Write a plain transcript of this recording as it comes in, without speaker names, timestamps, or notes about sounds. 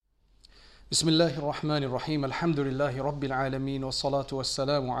بسم الله الرحمن الرحيم الحمد لله رب العالمين والصلاة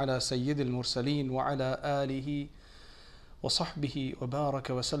والسلام على سيد المرسلين وعلى آله وصحبه وبارك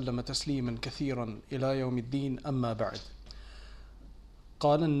وسلم تسليما كثيرا إلى يوم الدين أما بعد.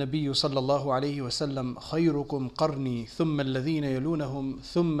 قال النبي صلى الله عليه وسلم خيركم قرني ثم الذين يلونهم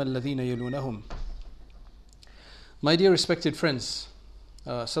ثم الذين يلونهم. My dear respected friends,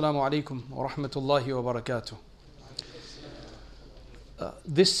 Assalamu alaikum wa rahmatullahi wa barakatuh.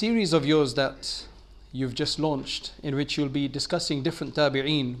 This series of yours that you've just launched, in which you'll be discussing different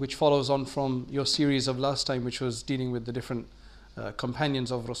tabi'een, which follows on from your series of last time, which was dealing with the different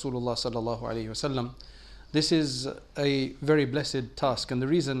companions of Rasulullah sallallahu alaihi wasallam. This is a very blessed task, and the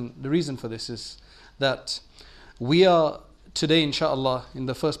reason for this is that we are today, inshallah, in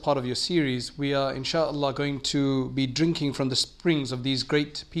the first part of your series, we are inshallah going to be drinking from the springs of these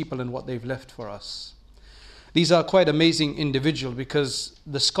great people and what they've left for us. These are quite amazing individuals, because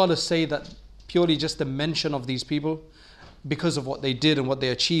the scholars say that purely just the mention of these people, because of what they did and what they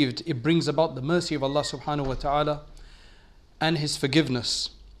achieved, it brings about the mercy of Allah subhanahu wa ta'ala and His forgiveness.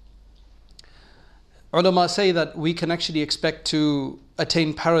 Ulama say that we can actually expect to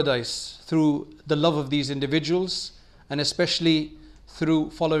attain paradise through the love of these individuals, and especially through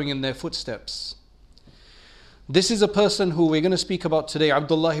following in their footsteps. This is a person who we're going to speak about today,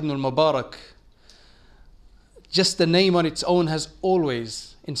 Abdullah ibn al-Mubarak. Just the name on its own has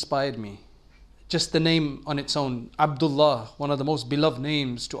always inspired me. Just the name on its own, Abdullah, one of the most beloved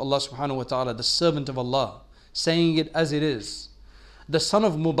names to Allah subhanahu wa ta'ala, the servant of Allah, saying it as it is. The son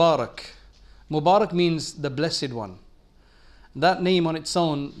of Mubarak. Mubarak means the blessed one. That name on its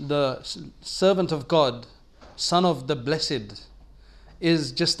own, the servant of God, son of the blessed,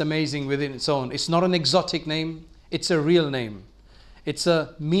 is just amazing within its own. It's not an exotic name, it's a real name. It's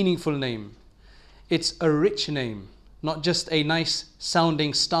a meaningful name. It's a rich name, not just a nice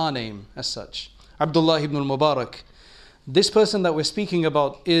sounding star name as such. Abdullah ibn al-Mubarak. This person that we're speaking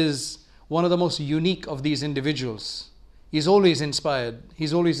about is one of the most unique of these individuals. He's always inspired.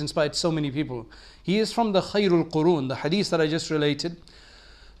 He's always inspired so many people. He is from the Khairul Qurun, the hadith that I just related.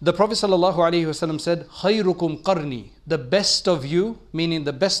 The Prophet ﷺ said, Khairukum qarni, the best of you, meaning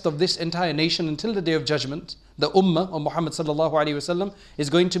the best of this entire nation until the day of judgment, the ummah of Muhammad ﷺ, is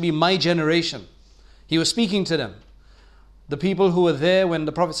going to be my generation. He was speaking to them. The people who were there when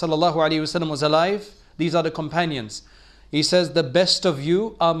the Prophet ﷺ was alive, these are the companions. He says, the best of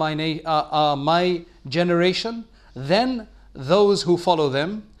you are my generation, then those who follow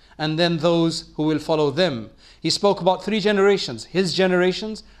them, and then those who will follow them. He spoke about 3 generations, his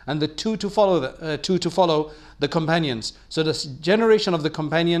generations, and the two to follow the companions. So the generation of the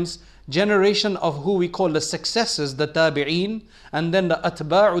companions, generation of who we call the successors, the tabi'een, and then the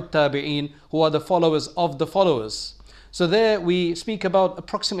atba'ut tabi'een, who are the followers of the followers. So there we speak about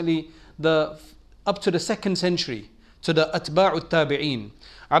approximately up to the 2nd century, to the atba'ut tabi'een.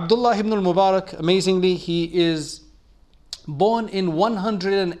 Abdullah ibn al-Mubarak, amazingly, he is born in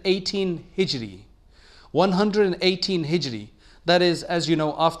 118 Hijri. 118 Hijri. That is, as you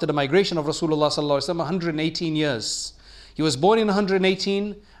know, after the migration of Rasulullah sallallahu alaihi wasallam, 118 years. He was born in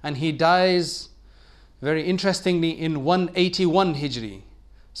 118 and he dies, very interestingly, in 181 Hijri.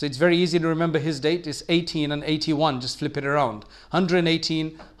 So it's very easy to remember his date. It's 18 and 81. Just flip it around.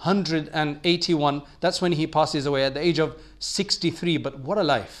 118, 181. That's when he passes away at the age of 63. But what a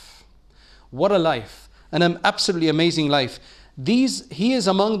life. What a life. An absolutely amazing life. He is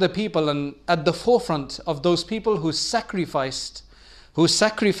among the people and at the forefront of those people who sacrificed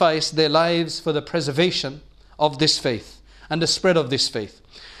their lives for the preservation of this faith and the spread of this faith,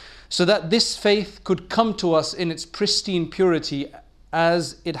 so that this faith could come to us in its pristine purity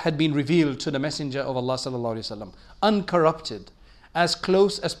as it had been revealed to the Messenger of Allah sallallahu alaihi wasallam, uncorrupted, as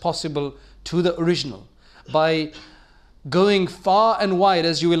close as possible to the original, by going far and wide,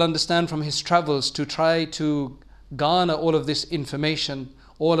 as you will understand from his travels, to try to garner all of this information,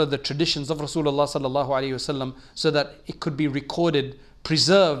 all of the traditions of Rasulullah sallallahu alaihi wasallam, so that it could be recorded,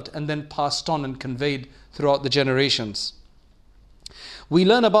 preserved, and then passed on and conveyed throughout the generations. We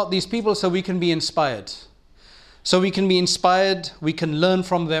learn about these people so we can be inspired. So we can be inspired, we can learn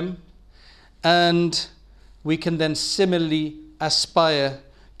from them, and we can then similarly aspire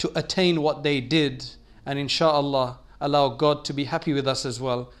to attain what they did, and inshallah allow God to be happy with us as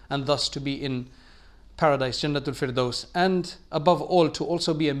well, and thus to be in paradise, Jannatul Firdaus, and above all to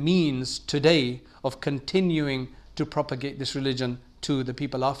also be a means today of continuing to propagate this religion to the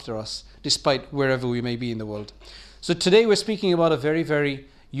people after us, despite wherever we may be in the world. So today we're speaking about a very, very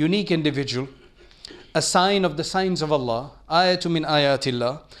unique individual, a sign of the signs of Allah, ayatu min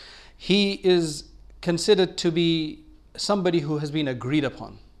ayatillah. He is considered to be somebody who has been agreed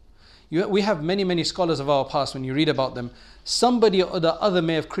upon. We have many, many scholars of our past, when you read about them, somebody or the other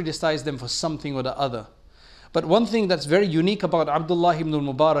may have criticized them for something or the other. But one thing that's very unique about Abdullah ibn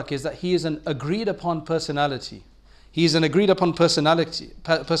al-Mubarak is that he is an agreed upon personality. He is an agreed upon personality.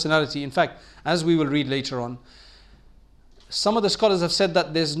 In fact, as we will read later on, some of the scholars have said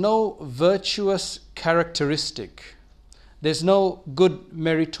that there's no virtuous characteristic, there's no good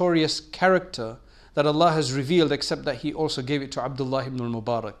meritorious character that Allah has revealed except that He also gave it to Abdullah ibn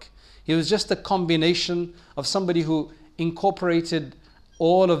al-Mubarak. He was just a combination of somebody who incorporated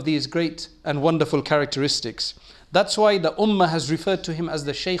all of these great and wonderful characteristics. That's why the Ummah has referred to him as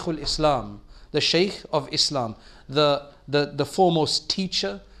the Shaykh al-Islam, the Shaykh of Islam, the foremost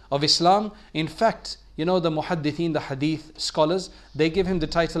teacher of Islam. In fact, you know, the Muhaddithin, the Hadith scholars, they give him the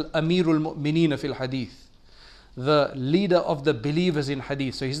title Amirul Mu'mineen fil Hadith, the leader of the believers in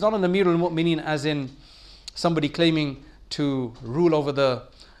Hadith. So he's not an Amirul Mu'mineen as in somebody claiming to rule over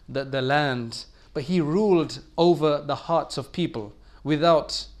the land, but he ruled over the hearts of people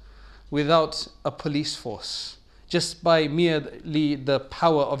without a police force, just by merely the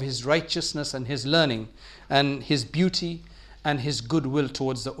power of his righteousness and his learning and his beauty and his goodwill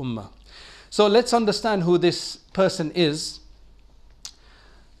towards the Ummah. So let's understand who this person is.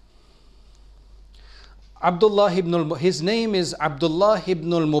 His name is Abdullah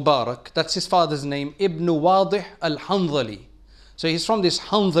ibn al-Mubarak. That's his father's name, Ibn Wadih al-Hanzali. So he's from this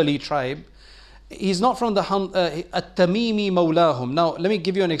Hanzali tribe. He's not from the At-Tamimi Mawlahum. Now, let me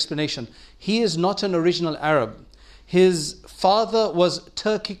give you an explanation. He is not an original Arab. His father was of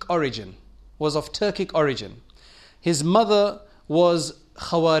Turkic origin. His mother was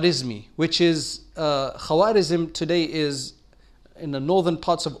Khawarizmi, which is, Khawarizm today is in the northern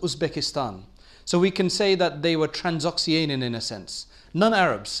parts of Uzbekistan. So we can say that they were Transoxianian in a sense.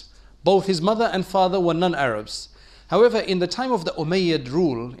 Non-Arabs. Both his mother and father were non-Arabs. However, in the time of the Umayyad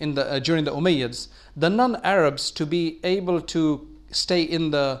rule, during the Umayyads, the non-Arabs, to be able to stay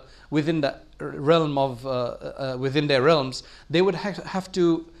within the realm of within their realms, they would have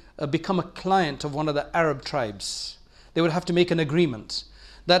to become a client of one of the Arab tribes. They would have to make an agreement.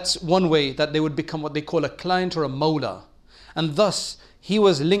 That's one way that they would become what they call a client or a mawla. And thus, he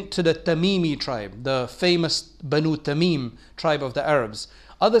was linked to the Tamimi tribe, the famous Banu Tamim tribe of the Arabs.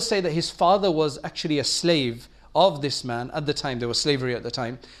 Others say that his father was actually a slave of this man at the time. There was slavery at the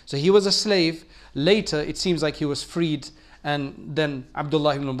time. So he was a slave. Later, it seems like he was freed, and then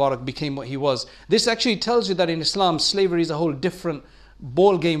Abdullah ibn Mubarak became what he was. This actually tells you that in Islam, slavery is a whole different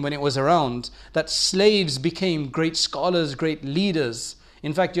ball game when it was around, that slaves became great scholars, great leaders.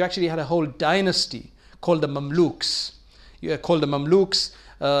 In fact, you actually had a whole dynasty called the Mamluks.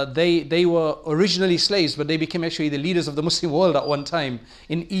 They were originally slaves, but they became actually the leaders of the Muslim world at one time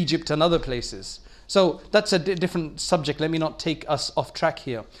in Egypt and other places. So that's a different subject. Let me not take us off track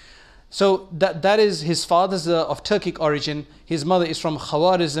here. So that is his father's of Turkic origin. His mother is from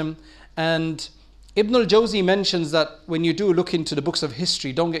Khawarizm. And Ibn al-Jawzi mentions that when you do look into the books of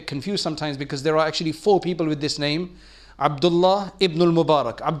history, don't get confused sometimes, because there are actually 4 people with this name. Abdullah ibn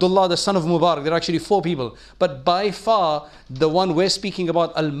al-Mubarak. Abdullah, the son of Mubarak. There are actually 4 people. But by far, the one we're speaking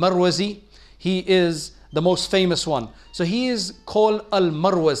about, Al-Marwazi, he is the most famous one. So he is called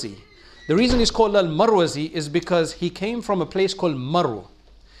Al-Marwazi. The reason he's called Al-Marwazi is because he came from a place called Marw.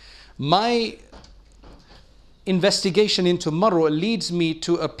 My investigation into Marw leads me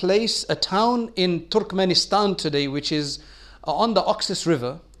to a place, a town in Turkmenistan today, which is on the Oxus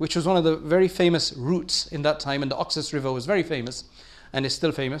River, which was one of the very famous routes in that time, and the Oxus River was very famous, and is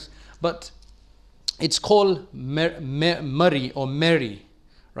still famous. But it's called Murray or Mary,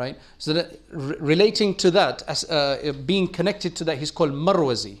 right? So that relating to that, as being connected to that, he's called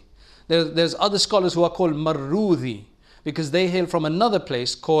Marwazi. There's other scholars who are called Marrudhi, because they hail from another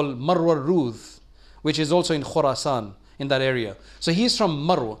place called Marwarudh, which is also in Khurasan, in that area. So he's from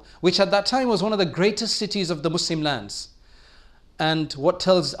Marw, which at that time was one of the greatest cities of the Muslim lands. And what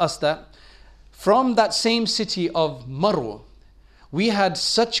tells us that? From that same city of Marw, we had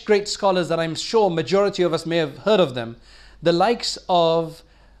such great scholars that I'm sure majority of us may have heard of them. The likes of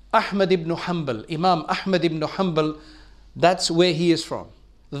Ahmad ibn Hanbal, Imam Ahmad ibn Hanbal, that's where he is from.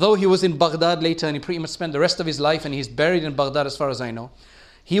 Though he was in Baghdad later, and he pretty much spent the rest of his life, and he's buried in Baghdad as far as I know.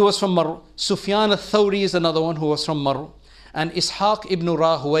 He was from Marw. Sufyan al-Thawri is another one who was from Marw. And Ishaq ibn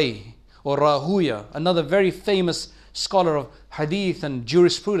Rahuway, or Rahuya, another very famous scholar of hadith and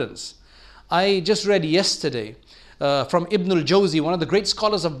jurisprudence. I just read yesterday from Ibn al-Jawzi, one of the great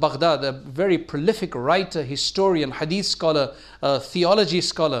scholars of Baghdad, a very prolific writer, historian, hadith scholar, theology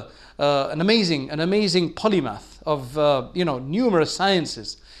scholar, an amazing polymath of numerous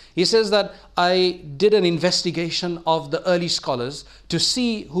sciences. He says that I did an investigation of the early scholars to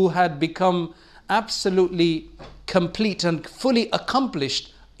see who had become absolutely complete and fully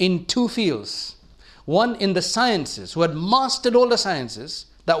accomplished in two fields. One in the sciences, who had mastered all the sciences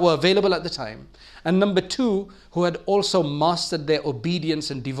that were available at the time. And number two, who had also mastered their obedience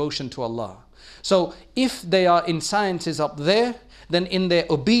and devotion to Allah. So if they are in sciences up there, then in their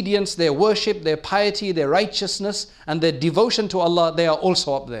obedience, their worship, their piety, their righteousness, and their devotion to Allah, they are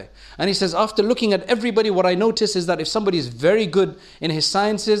also up there. And he says, after looking at everybody, what I notice is that if somebody is very good in his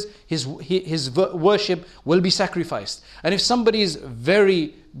sciences, his worship will be sacrificed. And if somebody is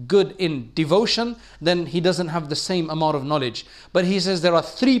very good in devotion, then he doesn't have the same amount of knowledge. But he says there are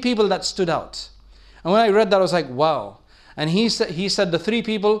three people that stood out. And when I read that, I was like, wow. And he said the three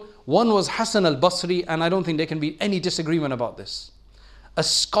people, one was Hassan al-Basri, and I don't think there can be any disagreement about this. A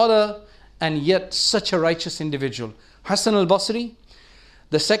scholar and yet such a righteous individual. Hassan al-Basri.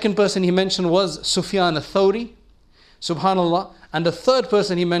 The second person he mentioned was Sufyan al-Thawri, subhanallah. And the third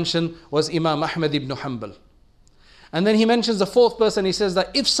person he mentioned was Imam Ahmad ibn Hanbal. And then he mentions the fourth person. He says that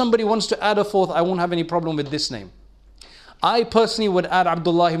if somebody wants to add a fourth, I won't have any problem with this name. I personally would add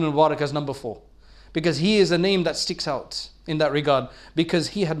Abdullah ibn Mubarak as number 4. Because he is a name that sticks out in that regard. Because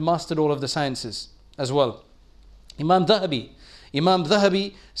he had mastered all of the sciences as well. Imam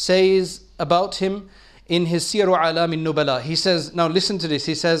Dhahabi says about him in his Siyaru A'lam al-Nubala. He says, now listen to this.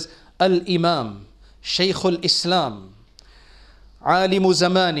 He says, Al-Imam, Shaykh al-Islam, Alimu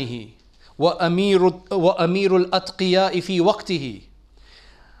Zamanihi, وأمير الأتقياء في وقته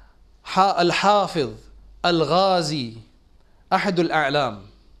الحافظ الغازي أحد الأعلام.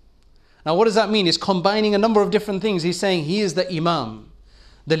 Now what does that mean? It's combining a number of different things. He's saying he is the Imam,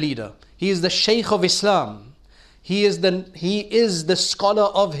 the leader. He is the Shaykh of Islam. He is the scholar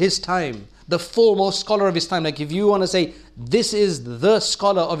of his time, the foremost scholar of his time. Like if you want to say, this is the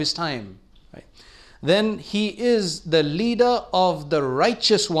scholar of his time, right? Then he is the leader of the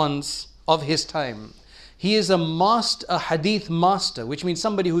righteous ones of his time. He is a hadith master, which means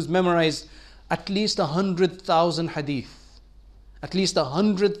somebody who's memorized at least 100,000 hadith. At least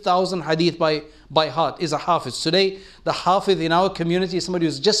 100,000 hadith by heart is a hafiz. Today, the hafiz in our community is somebody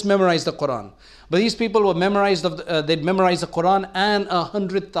who's just memorized the Quran. But these people were they'd memorized the Quran and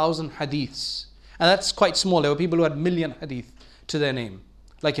 100,000 hadiths. And that's quite small. There were people who had million hadith to their name.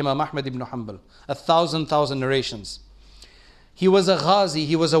 Like Imam Ahmad ibn Hanbal. 1,000 narrations. He was a ghazi,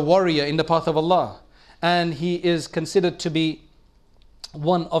 he was a warrior in the path of Allah. And he is considered to be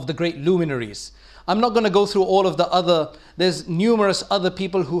one of the great luminaries. I'm not going to go through all of there's numerous other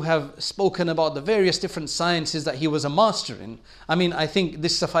people who have spoken about the various different sciences that he was a master in. I mean, I think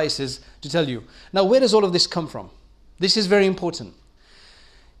this suffices to tell you. Now, where does all of this come from? This is very important.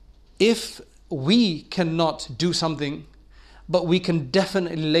 If we cannot do something, but we can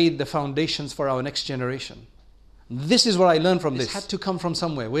definitely lay the foundations for our next generation. This is what I learned from this. It had to come from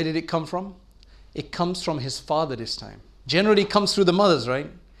somewhere. Where did it come from? It comes from his father this time. Generally it comes through the mothers, right?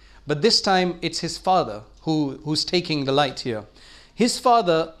 But this time it's his father who's taking the light here. His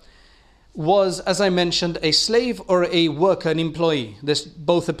father was, as I mentioned, a slave or a worker, an employee. There's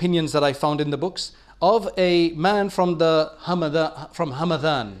both opinions that I found in the books, of a man from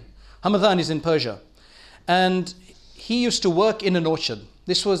Hamadan. Hamadan is in Persia. And he used to work in an orchard.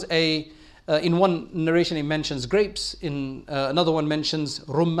 This was in one narration it mentions grapes, in another one mentions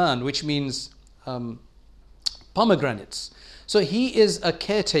rumman, which means pomegranates. So he is a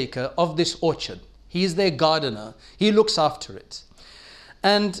caretaker of this orchard. He is their gardener. He looks after it.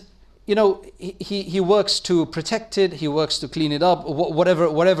 And, you know, he works to protect it. He works to clean it up,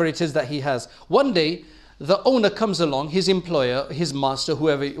 whatever it is that he has. One day, the owner comes along, his employer, his master,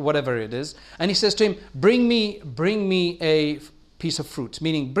 whatever it is, and he says to him, bring me a piece of fruit,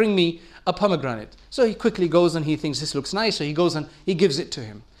 meaning bring me a pomegranate. So he quickly goes and he thinks this looks nice, so he goes and he gives it to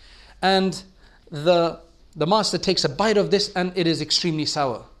him. And the master takes a bite of this and it is extremely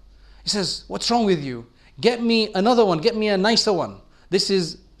sour. He says, what's wrong with you? Get me another one, get me a nicer one. This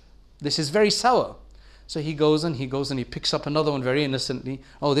is very sour. So he goes and he picks up another one very innocently.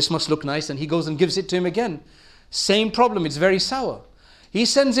 Oh, this must look nice. And he goes and gives it to him again. Same problem, it's very sour. He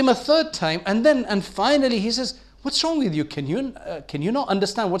sends him a third time and finally he says, what's wrong with you? Can you not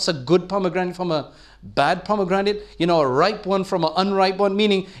understand what's a good pomegranate from a bad pomegranate? You know, a ripe one from an unripe one,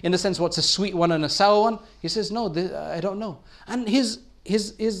 meaning in the sense what's a sweet one and a sour one? He says, no, I don't know. And his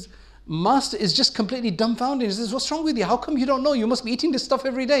master is just completely dumbfounded. He says, what's wrong with you? How come you don't know? You must be eating this stuff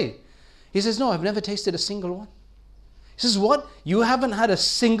every day. He says, no, I've never tasted a single one. He says, what? You haven't had a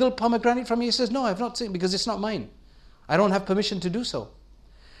single pomegranate from me? He says, no, I've not seen, because it's not mine. I don't have permission to do so.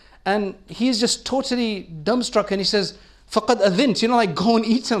 And he's just totally dumbstruck, and he says, فَقَدْ أَذِنْتَ, like go and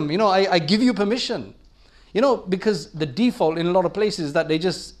eat them, I give you permission. Because the default in a lot of places is that they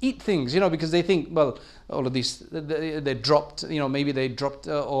just eat things, because they think, well, all of these, they dropped, maybe they dropped,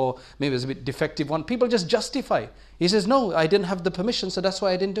 or maybe it's a bit defective one. People just justify. He says, no, I didn't have the permission, so that's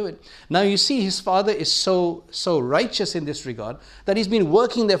why I didn't do it. Now you see, his father is so righteous in this regard that he's been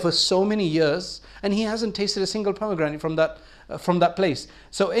working there for so many years and he hasn't tasted a single pomegranate from that place.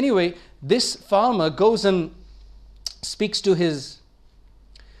 So anyway, this farmer goes and speaks to his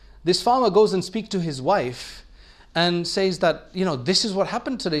wife and says that, this is what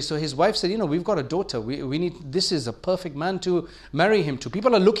happened today. So his wife said, we've got a daughter. We need, this is a perfect man to marry him to.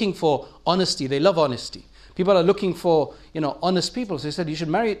 People are looking for honesty. They love honesty. People are looking for, honest people. So he said, you should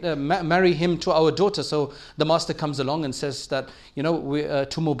marry him to our daughter. So the master comes along and says that, to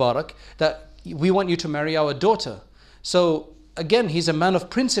Mubarak, that we want you to marry our daughter. So again, he's a man of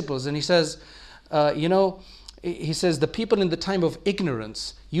principles. And he says, he says the people in the time of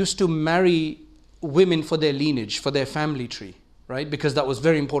ignorance used to marry women for their lineage, for their family tree, right? Because that was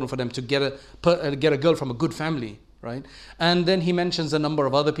very important for them to get a girl from a good family, right? And then he mentions a number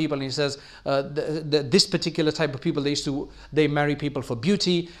of other people and he says this particular type of people, they marry people for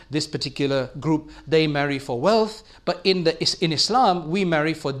beauty. This particular group, they marry for wealth. But in Islam, we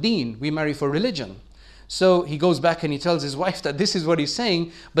marry for deen, we marry for religion. So he goes back and he tells his wife that this is what he's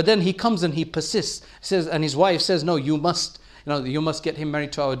saying, but then he comes and he persists, and his wife says, no, you must get him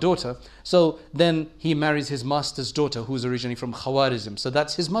married to our daughter. So then he marries his master's daughter, who's originally from Khawarizm. So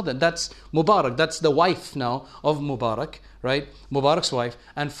that's his mother. That's Mubarak. That's the wife now of Mubarak, right? Mubarak's wife.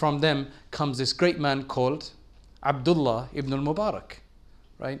 And from them comes this great man called Abdullah ibn al-Mubarak,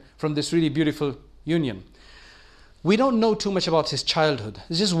 right? From this really beautiful union. We don't know too much about his childhood.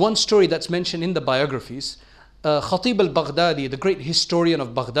 There's just one story that's mentioned in the biographies. Khatib al-Baghdadi, the great historian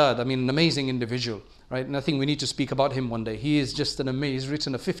of Baghdad, an amazing individual, right? And I think we need to speak about him one day. He is just he's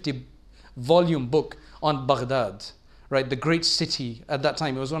written a 50-volume book on Baghdad, right? The great city at that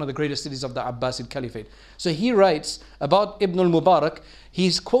time. It was one of the greatest cities of the Abbasid Caliphate. So he writes about Ibn al-Mubarak.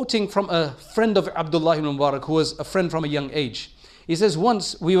 He's quoting from a friend of Abdullah ibn Mubarak, who was a friend from a young age. He says,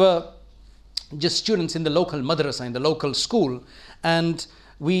 once we were just students in the local madrasa, in the local school, and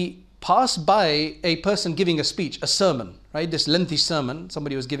we passed by a person giving a speech, a sermon, right? This lengthy sermon,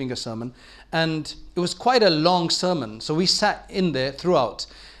 somebody was giving a sermon, and it was quite a long sermon. So we sat in there throughout.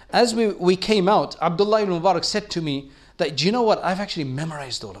 As we came out, Abdullah ibn Mubarak said to me that, do you know what? I've actually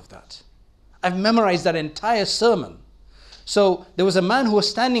memorized all of that. I've memorized that entire sermon. So there was a man who was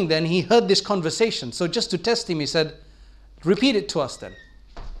standing there and he heard this conversation. So just to test him, he said, repeat it to us then.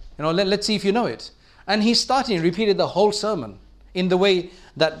 Let's see if you know it. And he repeated the whole sermon in the way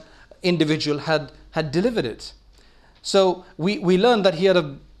that individual had delivered it. So we learned that he had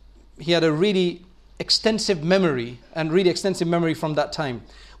a really extensive memory from that time.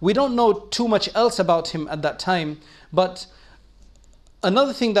 We don't know too much else about him at that time, but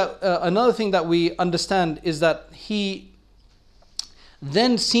another thing that we understand is that he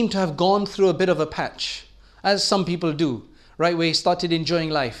then seemed to have gone through a bit of a patch, as some people do, right? Where he started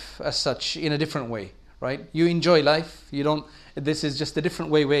enjoying life as such in a different way, right? You enjoy life, this is just a different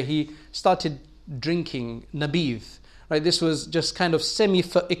way where he started drinking nabidh, right? This was just kind of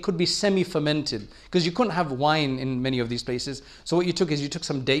it could be semi-fermented, because you couldn't have wine in many of these places. So what you took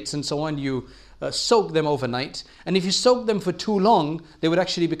some dates and so on, you soak them overnight. And if you soak them for too long, they would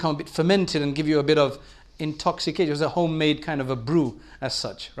actually become a bit fermented and give you a bit of intoxication. It was a homemade kind of a brew as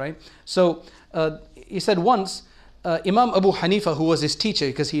such, right? So he said once, Imam Abu Hanifa, who was his teacher,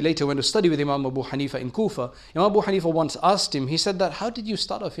 because he later went to study with Imam Abu Hanifa in Kufa, Imam Abu Hanifa once asked him, he said that, how did you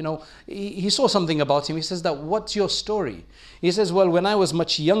start off? He saw something about him. He says that, what's your story? He says, well, when I was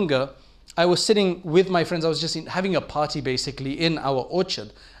much younger, I was sitting with my friends. I was just having a party basically in our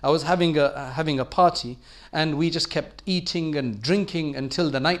orchard. I was having a party, and we just kept eating and drinking until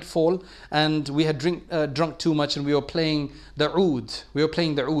the nightfall. And we had drunk too much, and we were playing the oud. We were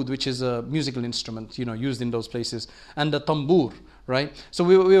playing the oud, which is a musical instrument, used in those places, and the tambour, right? So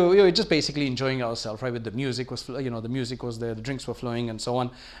we were just basically enjoying ourselves, right? With the music was, the music was there, the drinks were flowing, and so on.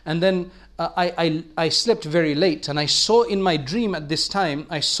 And then I slept very late, and I saw in my dream at this time,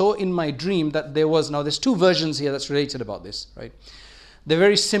 that there's two versions here that's related about this, right? They're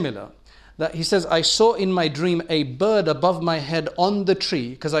very similar. That he says, I saw in my dream a bird above my head on the tree,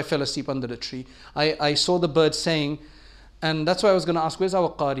 because I fell asleep under the tree. I saw the bird saying, and that's why I was going to ask, where's our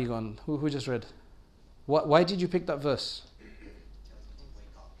Qari gone? Who just read? Why did you pick that verse?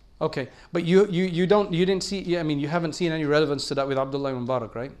 Okay, but you didn't see, you haven't seen any relevance to that with Abdullah ibn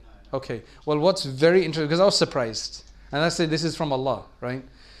Mubarak, right? Okay, well, what's very interesting, because I was surprised, and I said this is from Allah, right?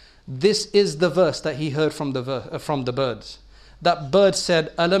 This is the verse that he heard from the birds. That bird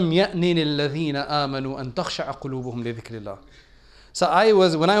said, "Alam ya'ni lilladhina amanu an takhsha'a qulubuhum li dhikrillah." So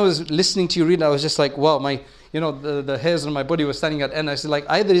when I was listening to you read, I was just like, wow, the hairs on my body were standing at end. I said, like,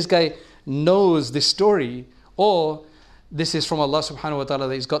 either this guy knows this story, or this is from Allah subhanahu wa ta'ala,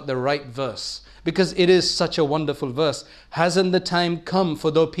 that he's got the right verse. Because it is such a wonderful verse. Hasn't the time come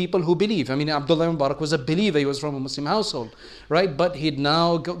for the people who believe? I mean, Abdullah ibn Mubarak was a believer. He was from a Muslim household, right? But he'd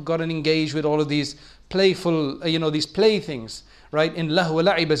now gotten engaged with all of these playful, these playthings, right? In lahu wa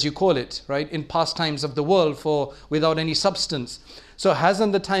la'ib, as you call it, right? In pastimes of the world without any substance. So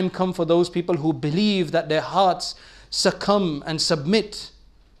hasn't the time come for those people who believe that their hearts succumb and submit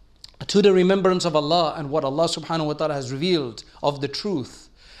to the remembrance of Allah and what Allah subhanahu wa ta'ala has revealed of the truth?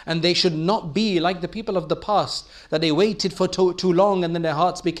 And they should not be like the people of the past, that they waited for too long and then their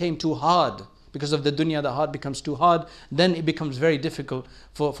hearts became too hard. Because of the dunya, the heart becomes too hard. Then it becomes very difficult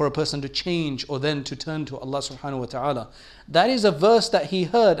for a person to change or then to turn to Allah subhanahu wa ta'ala. That is a verse that he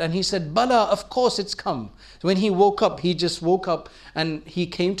heard and he said, Bala, of course it's come. When he woke up, he just woke up and he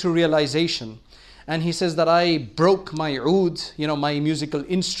came to realization. And he says that I broke my oud, my musical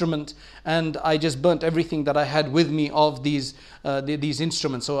instrument, and I just burnt everything that I had with me of these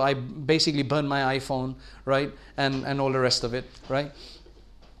instruments. So I basically burned my iPhone, right? And all the rest of it, right?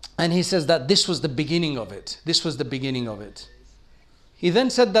 And he says that this was the beginning of it. This was the beginning of it. He then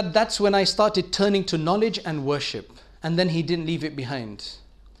said that that's when I started turning to knowledge and worship. And then he didn't leave it behind.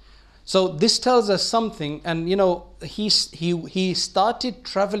 So this tells us something, and he started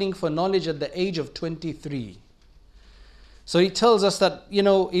traveling for knowledge at the age of 23. So he tells us that,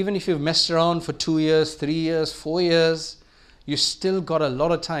 even if you've messed around for 2 years, 3 years, 4 years, you still got a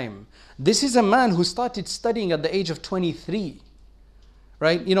lot of time. This is a man who started studying at the age of 23,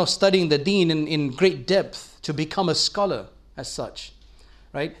 right? Studying the deen in great depth to become a scholar as such,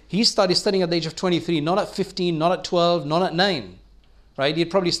 right? He started studying at the age of 23, not at 15, not at 12, not at 9. Right? He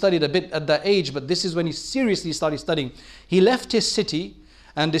had probably studied a bit at that age, but this is when he seriously started studying. He left his city,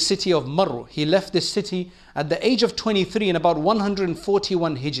 and the city of Marr. He left this city at the age of 23 in about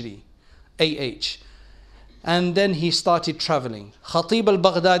 141 Hijri, AH. And then he started traveling. Khatib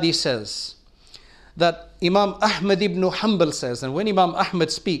al-Baghdadi says that Imam Ahmad ibn Hanbal says, and when Imam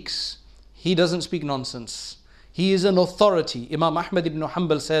Ahmad speaks, he doesn't speak nonsense. He is an authority. Imam Ahmad ibn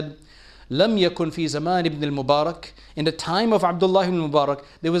Hanbal said, لم يكن في زمان ابن المبارك, in the time of Abdullah ibn Mubarak,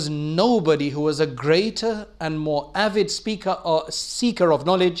 there was nobody who was a greater and more avid speaker or seeker of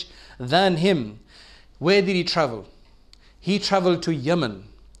knowledge than him. Where did he travel? He traveled to Yemen.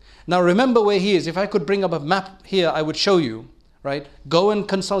 Now remember where he is. If I could bring up a map here, I would show you, right? Go and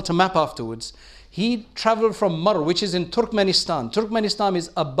consult a map afterwards. He traveled from Marr, which is in Turkmenistan. Turkmenistan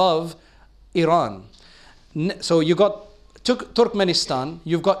is above Iran. So you got Turkmenistan,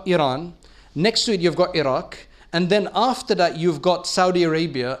 you've got Iran, next to it you've got Iraq, and then after that you've got Saudi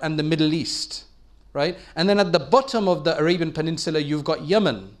Arabia and the Middle East, right? And then at the bottom of the Arabian Peninsula you've got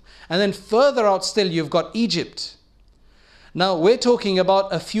Yemen, and then further out still you've got Egypt. Now we're talking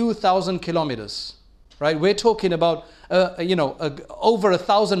about a few thousand kilometers, right? We're talking about over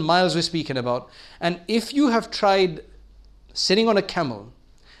 1,000 miles we're speaking about. And if you have tried sitting on a camel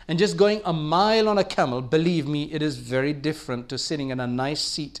and just going a mile on a camel, believe me, it is very different to sitting in a nice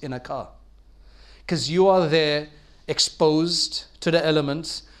seat in a car. Because you are there exposed to the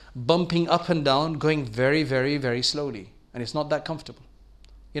elements, bumping up and down, going very, very, very slowly. And it's not that comfortable.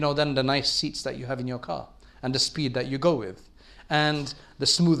 Than the nice seats that you have in your car, and the speed that you go with, and the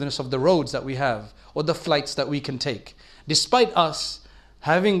smoothness of the roads that we have, or the flights that we can take. Despite us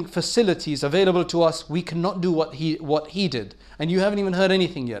having facilities available to us, we cannot do what he did. And you haven't even heard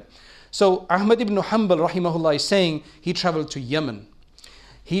anything yet. So Ahmad ibn Hanbal rahimahullah is saying he traveled to Yemen.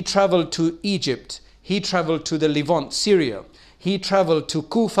 He traveled to Egypt. He traveled to the Levant, Syria. He traveled to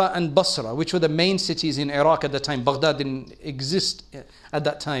Kufa and Basra, which were the main cities in Iraq at the time. Baghdad didn't exist at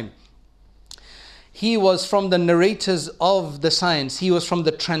that time. He was from the narrators of the science. He was from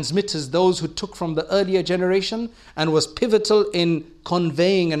the transmitters, those who took from the earlier generation and was pivotal in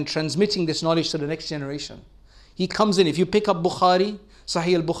conveying and transmitting this knowledge to the next generation. He comes in. If you pick up Bukhari,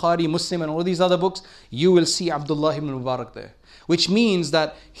 Sahih al-Bukhari, Muslim and all these other books, you will see Abdullah ibn Mubarak there. Which means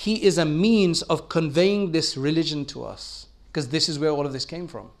that he is a means of conveying this religion to us. Because this is where all of this came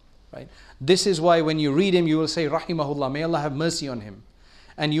from. Right? This is why when you read him, you will say, Rahimahullah, may Allah have mercy on him.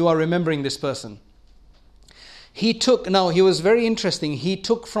 And you are remembering this person. He was very interesting. He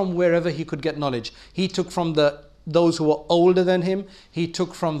took from wherever he could get knowledge. He took from those who were older than him. He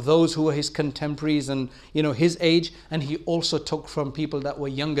took from those who were his contemporaries and his age. And he also took from people that were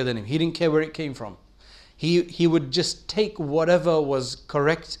younger than him. He didn't care where it came from. He would just take whatever was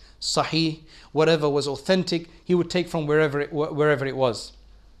correct, sahih, whatever was authentic, he would take from wherever it was.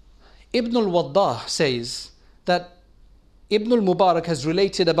 Ibn al-Waddah says that Ibn al-Mubarak has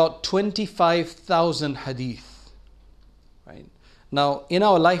related about 25,000 hadith. Right? Now, in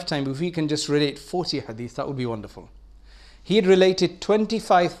our lifetime, if we can just relate 40 hadith, that would be wonderful. He had related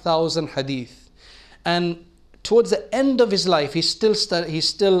 25,000 hadith. And towards the end of his life, he's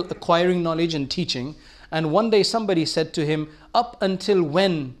still acquiring knowledge and teaching. And one day somebody said to him, up until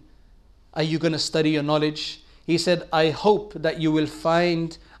when are you going to study your knowledge? He said, I hope that you will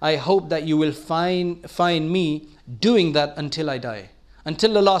find me doing that until I die,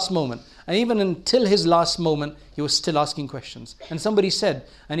 until the last moment. And even until his last moment, he was still asking questions. And somebody said,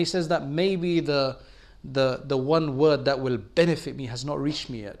 and he says that maybe the one word that will benefit me has not reached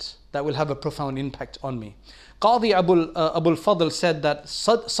me yet, that will have a profound impact on me. Qadi Abul Fadl said that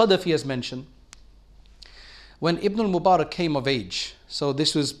Sadafi has mentioned, when Ibn al-Mubarak came of age, so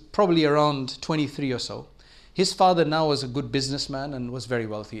this was probably around 23 or so, his father now was a good businessman and was very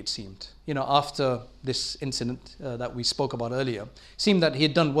wealthy, it seemed. You know, after this incident that we spoke about earlier, it seemed that he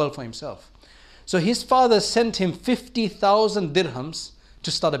had done well for himself. So his father sent him 50,000 dirhams to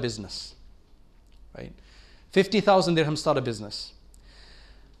start a business. Right? 50,000 dirhams start a business.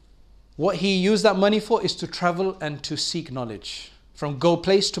 What he used that money for is to travel and to seek knowledge. From go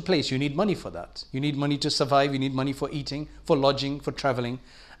place to place, you need money for that. You need money to survive, you need money for eating, for lodging, for traveling.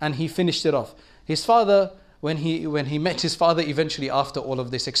 And he finished it off. His father, when he met his father eventually after all of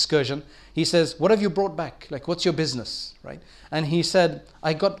this excursion, he says, what have you brought back? Like, what's your business? Right? And he said,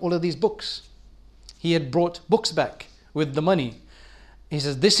 I got all of these books. He had brought books back with the money. He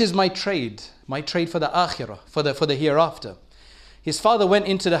says, this is my trade for the akhirah, for the hereafter. His father went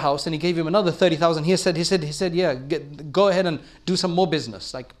into the house and he gave him another 30,000. He said, yeah, go ahead and do some more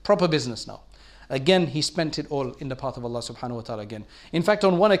business, like proper business now. Again, he spent it all in the path of Allah subhanahu wa ta'ala again. In fact,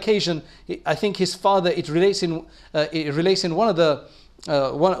 on one occasion, I think his father, it relates in one of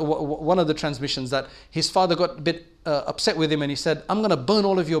the transmissions that his father got a bit upset with him and he said, I'm going to burn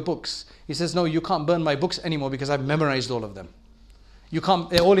all of your books. He says, no, you can't burn my books anymore because I've memorized all of them. You can't,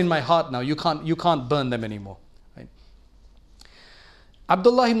 they're all in my heart now. You can't burn them anymore. Right?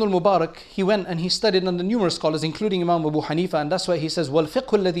 Abdullah ibn al-Mubarak, he went and he studied under numerous scholars, including Imam Abu Hanifa, and that's why he says, وَالْفِقْهُ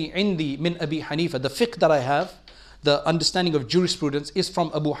الَّذِي عِنْدِي مِنْ أَبِي حَنِيفَةَ. The fiqh that I have, the understanding of jurisprudence, is from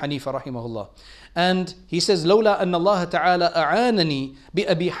Abu Hanifa rahimahullah. And he says, لَوْلَا أَنَّ اللَّهَ تَعَالَى أَعَانَنِي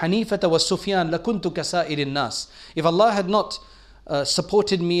بِأَبِي حَنِيفَةَ وَالسُّفْيَانَ لَكُنْتُ كَسَائِرِ النَّاسِ. If Allah had not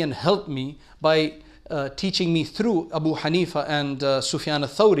supported me and helped me by teaching me through Abu Hanifa and Sufyan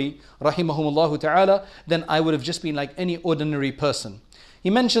al-Thawri rahimahumullah ta'ala, then I would have just been like any ordinary person. He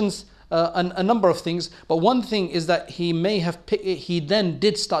mentions a number of things, but one thing is that he then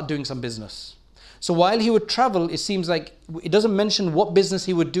did start doing some business. So while he would travel, it seems like it doesn't mention what business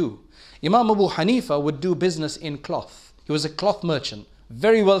he would do. Imam Abu Hanifa would do business in cloth. He was a cloth merchant,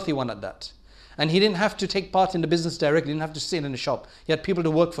 very wealthy one at that. And he didn't have to take part in the business directly, he didn't have to sit in a shop. He had people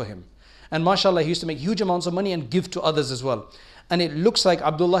to work for him. And mashallah, he used to make huge amounts of money and give to others as well. And it looks like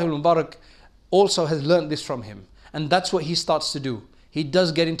Abdullah ibn Mubarak also has learned this from him. And that's what he starts to do. He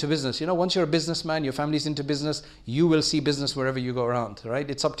does get into business. You know, once you're a businessman, your family's into business, you will see business wherever you go around, right?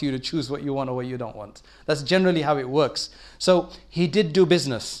 It's up to you to choose what you want or what you don't want. That's generally how it works. So he did do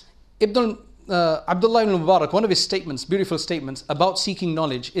business. Abdullah ibn Mubarak, one of his statements, beautiful statements about seeking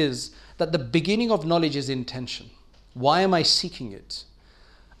knowledge is that the beginning of knowledge is intention. Why am I seeking it?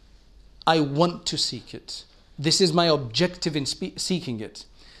 I want to seek it. This is my objective in seeking it.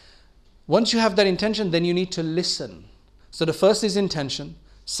 Once you have that intention, then you need to listen. So the first is intention.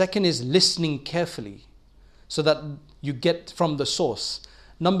 Second is listening carefully so that you get from the source.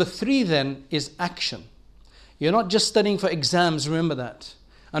 Number 3 then is action. You're not just studying for exams, remember that.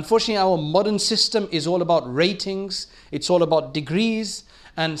 Unfortunately, our modern system is all about ratings. It's all about degrees.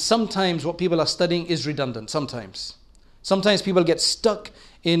 And sometimes what people are studying is redundant, sometimes. Sometimes people get stuck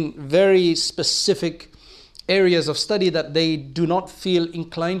in very specific areas of study that they do not feel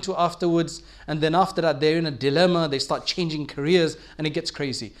inclined to afterwards, and then after that they're in a dilemma, they start changing careers and it gets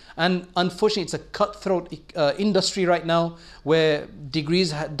crazy. And unfortunately it's a cutthroat industry right now where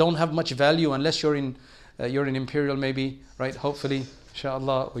degrees don't have much value unless you're in Imperial maybe, right, hopefully,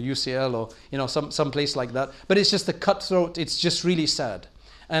 inshallah, or UCL or some place like that. But it's just a cutthroat, it's just really sad.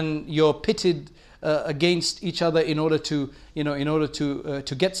 And you're pitted against each other in order to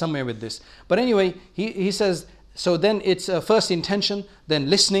get somewhere with this. But anyway, he says, so then it's first intention, then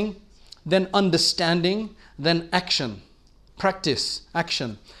listening, then understanding, then action, practice,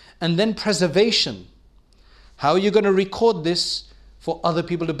 action, and then preservation. How are you going to record this for other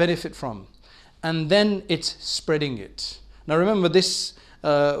people to benefit from? and then it's spreading it. Now remember this,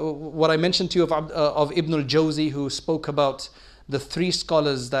 what I mentioned to you of Ibn al-Jawzi, who spoke about the 3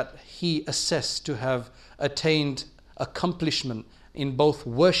 scholars that he assessed to have attained accomplishment in both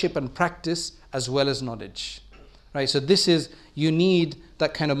worship and practice as well as knowledge. Right, so this is, you need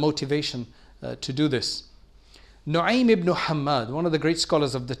that kind of motivation to do this. Nu'aym ibn Hammad, one of the great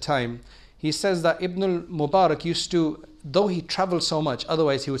scholars of the time, he says that Ibn al-Mubarak used to, though he traveled so much,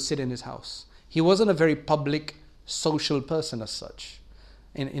 otherwise he would sit in his house. He wasn't a very public, social person as such,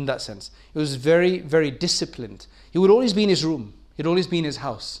 in that sense. He was very, very disciplined. He would always be in his room. He'd always be in his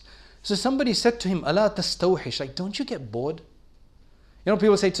house. So somebody said to him, "Ala tastawhish," like, don't you get bored? You know,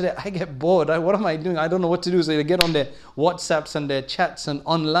 people say today, I get bored. What am I doing? I don't know what to do. So they get on their WhatsApps and their chats and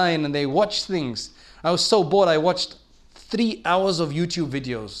online and they watch things. I was so bored, I watched 3 hours of YouTube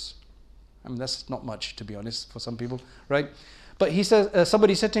videos. I mean, that's not much, to be honest, for some people, right? But he says,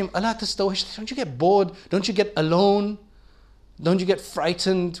 somebody said to him, "Ala tastawhish," don't you get bored? Don't you get alone? Don't you get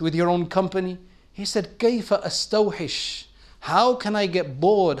frightened with your own company? He said, "Kayfa astawhish?" How can I get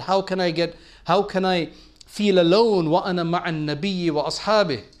bored? How can I feel alone? وَأَنَا مَعَ النَّبِيِّ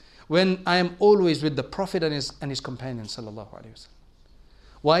وَأَصْحَابِهِ, when I am always with the Prophet and his companions, sallallahu alaihi wasallam.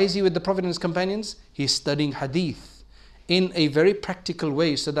 Why is he with the Prophet and his companions? He's studying hadith in a very practical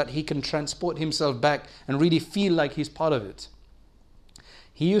way so that he can transport himself back and really feel like he's part of it.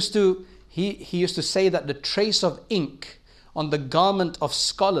 He used to say that the trace of ink on the garment of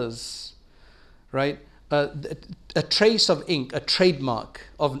scholars, right? A trace of ink, a trademark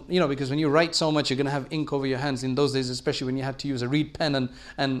of, because when you write so much, you're going to have ink over your hands. In those days, especially when you had to use a reed pen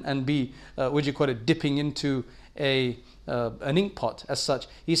and be, dipping into an ink pot as such.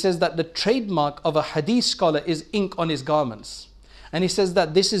 He says that the trademark of a hadith scholar is ink on his garments. And he says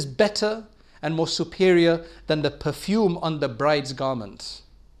that this is better and more superior than the perfume on the bride's garment.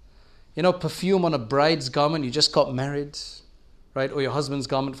 Perfume on a bride's garment, you just got married, right? Or your husband's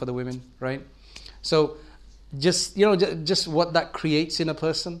garment for the women, right? So just what that creates in a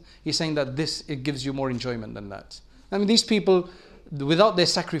person, he's saying that it gives you more enjoyment than that. I mean, these people, without their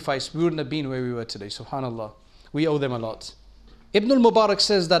sacrifice, we wouldn't have been where we were today. Subhanallah. We owe them a lot. Ibn al-Mubarak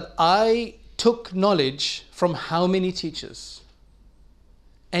says that I took knowledge from how many teachers?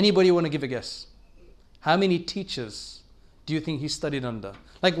 Anybody want to give a guess? How many teachers do you think he studied under?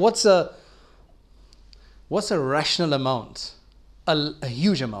 Like, what's a rational amount? A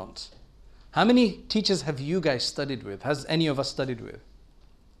huge amount. How many teachers have you guys studied with? Has any of us studied with?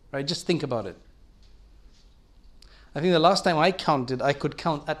 Right? Just think about it. I think the last time I counted, I could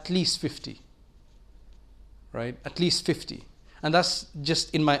count at least 50. Right? At least 50. And that's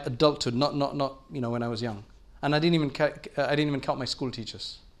just in my adulthood, not when I was young. And I didn't even count my school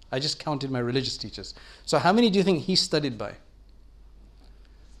teachers. I just counted my religious teachers. So how many do you think he studied by?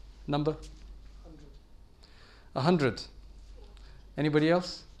 Number? 100. Anybody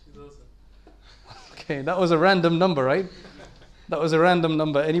else? 2000. Okay, that was a random number, right? That was a random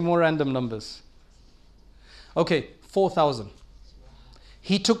number. Any more random numbers? Okay, 4,000.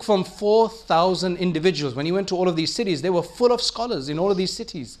 He took from 4,000 individuals. When he went to all of these cities, they were full of scholars in all of these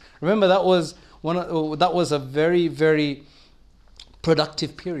cities. Remember, that was a very, very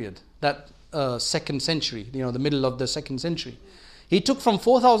productive period. That 2nd century, the middle of the 2nd century. He took from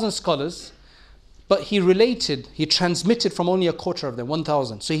 4,000 scholars, but he transmitted from only a quarter of them,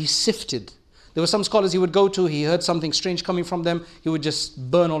 1,000. So he sifted. There were some scholars he would go to, he heard something strange coming from them, he would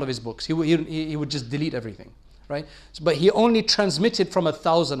just burn all of his books. He would just delete everything, right? But he only transmitted from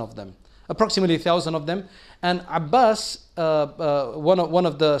 1,000 of them, approximately 1,000 of them. And Abbas, one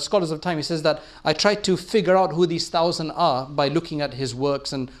of the scholars of the time, he says that I tried to figure out who these 1,000 are by looking at his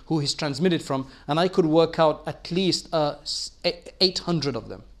works and who he's transmitted from, and I could work out at least 800 of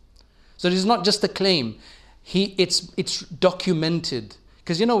them. So it is not just a claim. It's documented.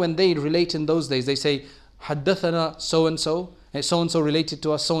 Because when they relate in those days, they say, Haddathana so-and-so, so-and-so related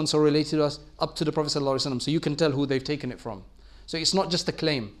to us, so-and-so related to us, up to the Prophet ﷺ. So you can tell who they've taken it from. So it's not just a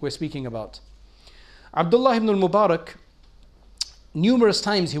claim we're speaking about. Abdullah ibn al-Mubarak, numerous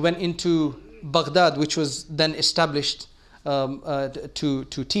times he went into Baghdad, which was then established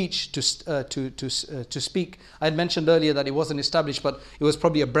to teach, to speak. I had mentioned earlier that it wasn't established, but it was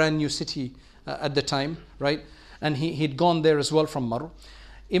probably a brand new city at the time, right? And he'd gone there as well from Marw.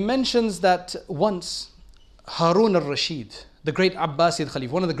 It mentions that once Harun al-Rashid, the great Abbasid Khalif,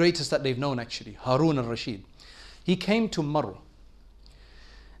 one of the greatest that they've known actually, Harun al-Rashid, he came to Marw.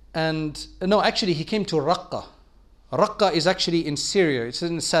 He came to Raqqa. Raqqa is actually in Syria. It's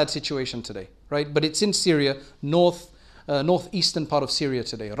in a sad situation today, right? But it's in Syria, northeastern part of Syria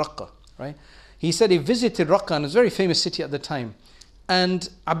today, Raqqa, right? He said he visited Raqqa, and it was a very famous city at the time. And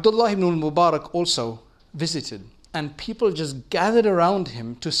Abdullah ibn al-Mubarak also visited. And people just gathered around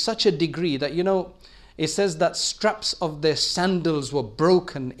him to such a degree that, it says that straps of their sandals were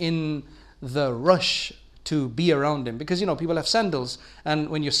broken in the rush to be around him. Because, people have sandals. And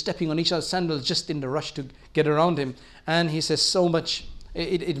when you're stepping on each other's sandals, just in the rush to get around him. And he says so much,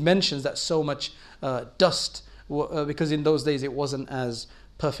 it mentions that so much dust, because in those days it wasn't as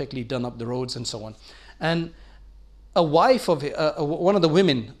perfectly done up, the roads and so on. And a wife of one of the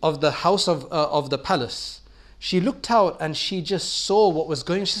women of the house of the palace, she looked out and she just saw what was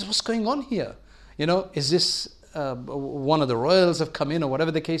going on. She says, what's going on here? Is this one of the royals have come in, or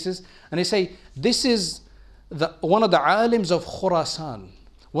whatever the case is? And they say, this is one of the alims of Khurasan.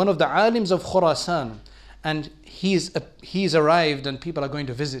 One of the alims of Khurasan. And he's arrived and people are going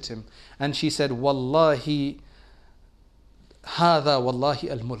to visit him. And she said, Wallahi, hadha wallahi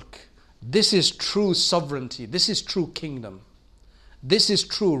al-mulk. This is true sovereignty. This is true kingdom. This is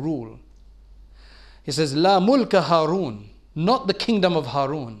true rule. He says, La mulka Harun. Not the kingdom of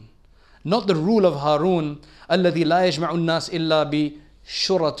Harun. Not the rule of Harun. Alladhi la yajma'u an-nas illa bi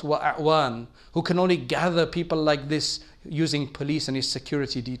shurat wa a'wan. Who can only gather people like this using police and his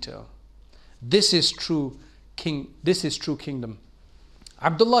security detail. This is true king. This is true kingdom.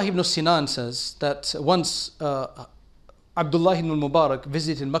 Abdullah ibn Sinan says that once Abdullah ibn Mubarak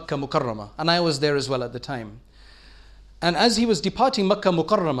visited Makkah Mukarramah, and I was there as well at the time. And as he was departing Makkah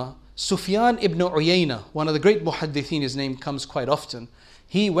Mukarramah, Sufyan ibn Uyayna, one of the great muhaddithin, his name comes quite often,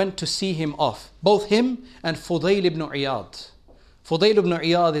 he went to see him off. Both him and Fudayl ibn Iyad. Fudayl ibn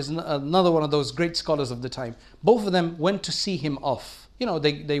Iyad is another one of those great scholars of the time. Both of them went to see him off.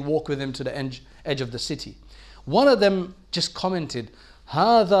 They walk with him to the edge of the city. One of them just commented,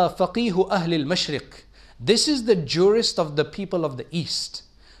 هَذَا فَقِيهُ أَهْلِ الْمَشْرِقِ. This is the jurist of the people of the East.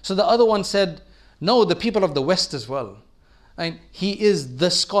 So the other one said, no, the people of the West as well. And he is the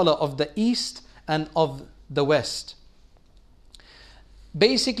scholar of the East and of the West.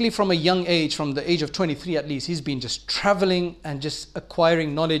 Basically from a young age, from the age of 23 at least, he's been just traveling and just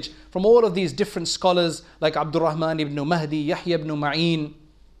acquiring knowledge from all of these different scholars like Abdurrahman ibn Mahdi, Yahya ibn Ma'in,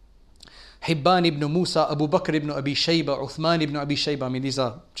 Hibban ibn Musa, Abu Bakr ibn Abi Shayba, Uthman ibn Abi Shayba. I mean, these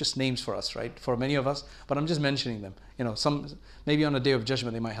are just names for us, right? For many of us, but I'm just mentioning them. Some maybe on a day of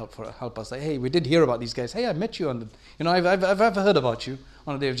judgment they might help us. Like, hey, we did hear about these guys. Hey, I met you on the, I've heard about you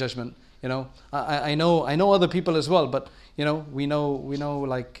on a day of judgment. I know other people as well, but we know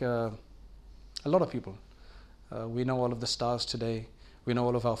like a lot of people. We know all of the stars today. We know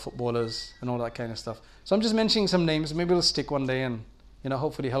all of our footballers and all that kind of stuff. So I'm just mentioning some names. Maybe we'll stick one day and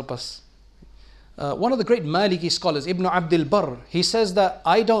hopefully help us. One of the great Maliki scholars, Ibn Abdul Barr, he says that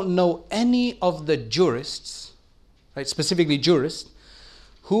I don't know any of the jurists, right, specifically jurists,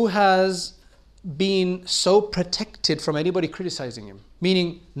 who has been so protected from anybody criticizing him.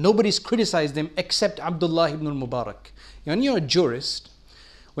 Meaning nobody's criticized him except Abdullah ibn al-Mubarak. When you're a jurist,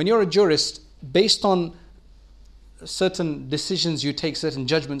 based on certain decisions you take, certain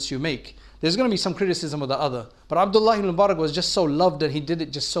judgments you make, there's going to be some criticism of the other. But Abdullah ibn Mubarak was just so loved and he did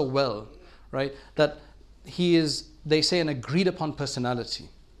it just so well, right? That he is, they say, an agreed upon personality.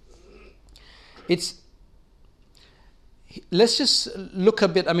 Let's just look a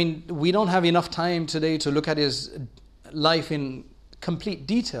bit. I mean, we don't have enough time today to look at his life in complete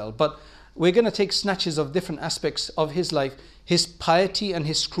detail, but we're going to take snatches of different aspects of his life, his piety and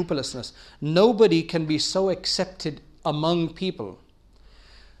his scrupulousness. Nobody can be so accepted among people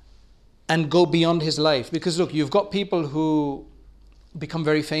and go beyond his life. Because look, you've got people who become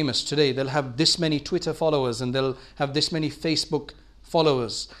very famous today. They'll have this many Twitter followers and they'll have this many Facebook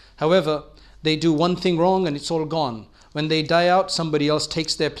followers. However, they do one thing wrong and it's all gone. When they die out, somebody else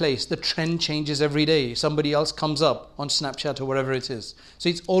takes their place. The trend changes every day. Somebody else comes up on Snapchat or wherever it is. So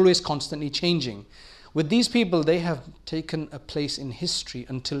it's always constantly changing. With these people, they have taken a place in history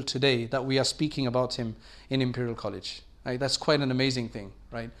until today that we are speaking about him in Imperial College. Right? That's quite an amazing thing,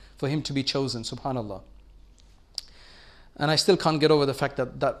 right? For him to be chosen, subhanAllah. And I still can't get over the fact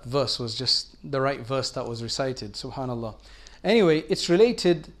that that verse was just the right verse that was recited, subhanAllah. Anyway, it's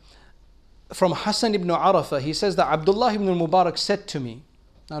related from Hassan ibn Arafah. He says that Abdullah ibn al-Mubarak said to me,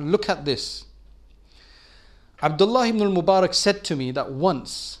 now look at this. Abdullah ibn al-Mubarak said to me that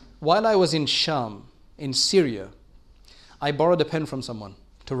once, while I was in Sham, in Syria, I borrowed a pen from someone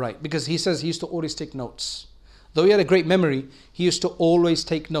to write. Because he says he used to always take notes. Though he had a great memory, he used to always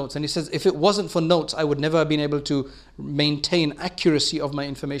take notes. And he says, if it wasn't for notes, I would never have been able to maintain accuracy of my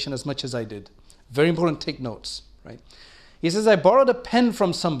information as much as I did. Very important, take notes, right? He says, I borrowed a pen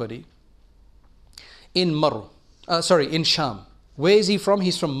from somebody in in Sham. Where is he from?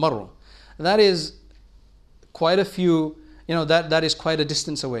 He's from Marw. That is quite a few, that is quite a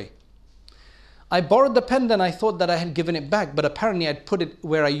distance away. I borrowed the pen, then I thought that I had given it back, but apparently I'd put it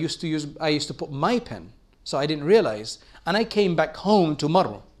where I used to put my pen. So I didn't realize. And I came back home to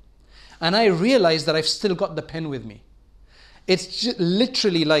Marw. And I realized that I've still got the pen with me. It's just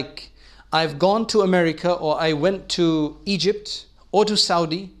literally like I've gone to America, or I went to Egypt or to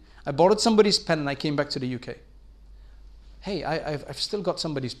Saudi. I borrowed somebody's pen and I came back to the UK. Hey, I've still got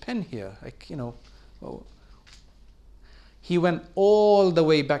somebody's pen here. He went all the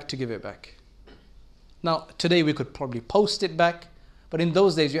way back to give it back. Now, today we could probably post it back, but in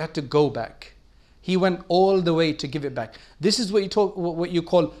those days you had to go back. He went all the way to give it back. This is what you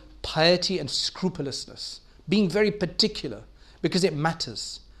call piety and scrupulousness. Being very particular, because it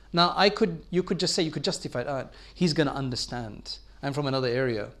matters. Now, you could justify it. He's going to understand. I'm from another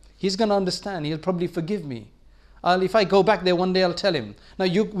area. He's going to understand. He'll probably forgive me. If I go back there one day, I'll tell him. Now,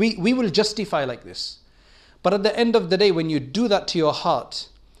 we will justify like this. But at the end of the day, when you do that to your heart,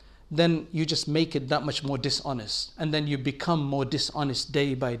 then you just make it that much more dishonest. And then you become more dishonest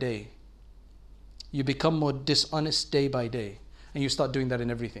day by day. You become more dishonest day by day. And you start doing that in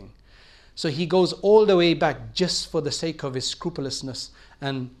everything. So he goes all the way back just for the sake of his scrupulousness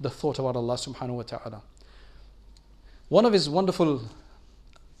and the thought about Allah subhanahu wa ta'ala. One of his wonderful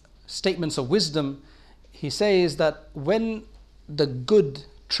statements of wisdom, he says that when the good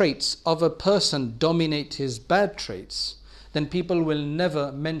traits of a person dominate his bad traits, then people will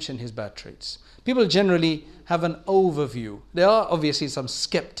never mention his bad traits. People generally have an overview. There are obviously some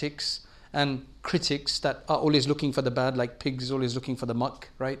skeptics and critics that are always looking for the bad, like pigs always looking for the muck,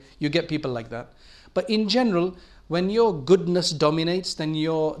 right? You get people like that. But in general, when your goodness dominates, then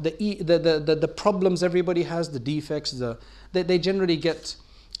the problems everybody has, the defects, they generally get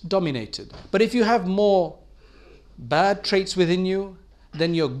dominated. But if you have more bad traits within you,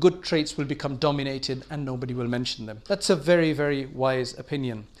 then your good traits will become dominated and nobody will mention them. That's a very, very wise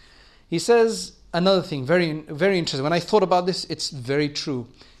opinion. He says another thing, very, very interesting. When I thought about this, it's very true.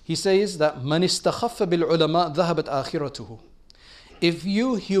 He says that مَنِ اسْتَخَفَّ بِالْعُلَمَاء ذَهَبَتْ آخِرَتُهُ. If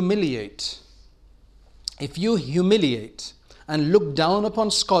you humiliate and look down upon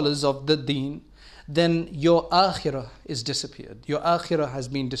scholars of the deen, then your akhirah is disappeared. Your akhirah has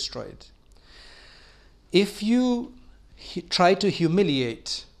been destroyed. If you try to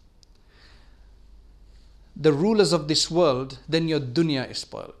humiliate the rulers of this world, then your dunya is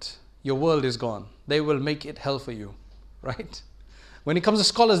spoiled. Your world is gone. They will make it hell for you, right? When it comes to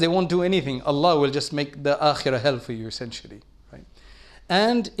scholars, they won't do anything. Allah will just make the akhirah hell for you, essentially, right?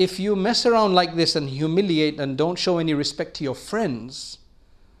 And if you mess around like this and humiliate and don't show any respect to your friends,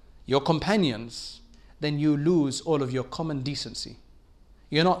 your companions, then you lose all of your common decency.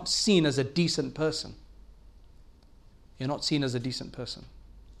 You're not seen as a decent person. You're not seen as a decent person.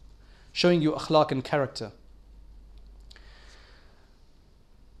 Showing you akhlaq and character.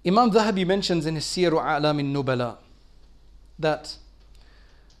 Imam Dhahabi mentions in his Siyar A'lam al-Nubala that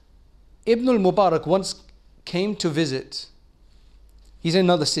Ibn al-Mubarak once came to visit. He's in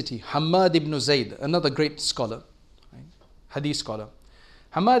another city, Hamad ibn Zayd, another great scholar, right? Hadith scholar.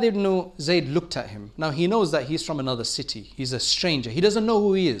 Hamad ibn Zayd looked at him. Now he knows that he's from another city. He's a stranger. He doesn't know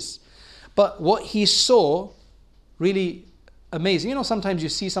who he is. But what he saw really amazing. You know, sometimes you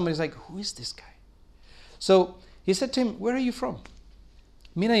see somebody's like, who is this guy? So he said to him, where are you from?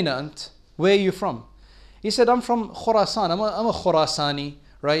 Min ayna ant? Where are you from? He said, I'm from Khurasan. I'm a Khurasani,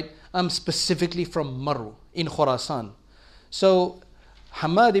 right? I'm specifically from Marw in Khurasan. So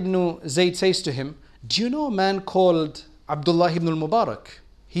Hamad ibn Zayd says to him, do you know a man called Abdullah ibn al-Mubarak?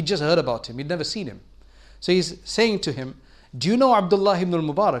 He just heard about him. He'd never seen him. So he's saying to him, do you know Abdullah ibn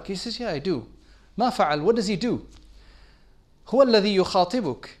al-Mubarak? He says, yeah, I do. Ma fa'al, what does he do? Huwa alladhi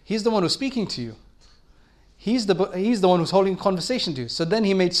yukhatibuk. He's the one who's speaking to you. He's the one who's holding conversation to you. So then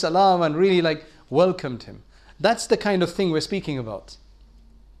he made salam and really welcomed him. That's the kind of thing we're speaking about.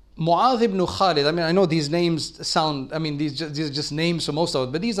 Mu'adh ibn Khalid, I know these names sound, these are just names for most of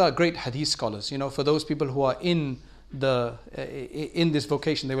it, but these are great hadith scholars. For those people who are in this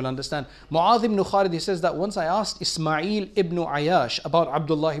vocation, they will understand. Mu'adh ibn Khalid, he says that once I asked Ismail ibn Ayash about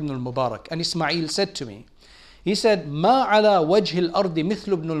Abdullah ibn al-Mubarak, and Ismail said to me, he said, Ma ala wajhi al-ardi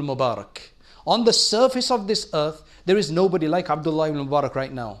mithlu ibn al-Mubarak. On the surface of this earth, there is nobody like Abdullah ibn Mubarak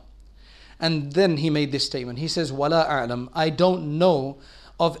right now. And then he made this statement. He says, Wala a'lam, I don't know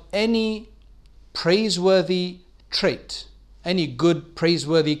of any praiseworthy trait, any good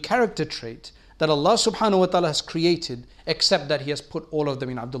praiseworthy character trait that Allah subhanahu wa ta'ala has created, except that He has put all of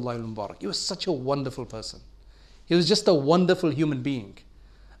them in Abdullah ibn Mubarak. He was such a wonderful person. He was just a wonderful human being.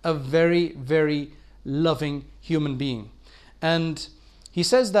 A very, very loving human being. And he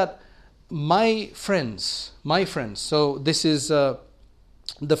says that my friends, so this is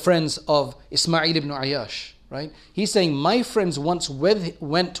the friends of Ismail ibn Ayyash, right? He's saying, my friends once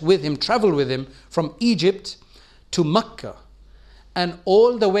went with him, traveled with him from Egypt to Mecca, and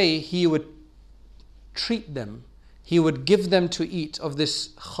all the way he would treat them, he would give them to eat of this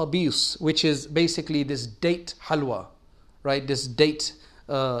khabis, which is basically this date halwa, right? This date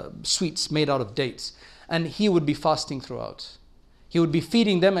sweets made out of dates. And he would be fasting throughout. He would be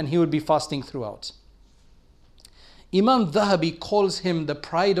feeding them and he would be fasting throughout. Imam Dhahabi calls him the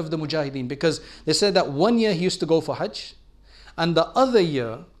pride of the Mujahideen, because they said that one year he used to go for Hajj, and the other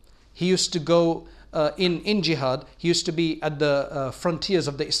year he used to go in jihad. He used to be at the frontiers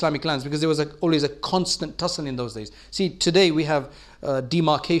of the Islamic lands, because there was always a constant tussle in those days. See, today we have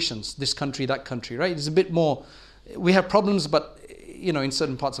demarcations, this country, that country, right? It's a bit more, we have problems, but in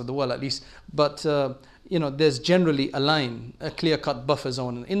certain parts of the world at least, but there's generally a line, a clear-cut buffer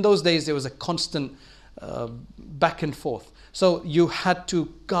zone. In those days there was a constant back and forth. So you had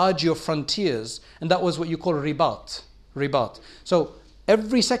to guard your frontiers, and that was what you call ribat. So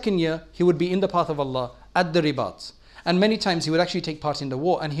every second year he would be in the path of Allah at the ribat, and many times he would actually take part in the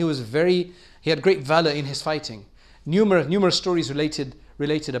war, and he had great valor in his fighting. Numerous stories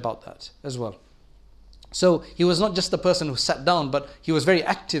related about that as well. So he was not just the person who sat down, but he was very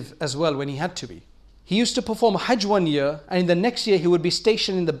active as well when he had to be. He used to perform Hajj one year, and in the next year he would be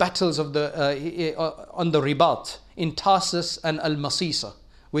stationed in the battles of on the Ribat in Tarsus and Al-Masisa,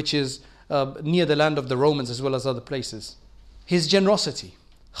 which is near the land of the Romans as well as other places. His generosity.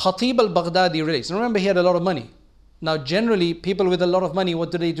 Khatib al-Baghdadi relates. Remember, he had a lot of money. Now generally people with a lot of money,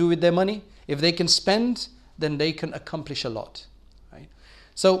 what do they do with their money? If they can spend, then they can accomplish a lot. Right?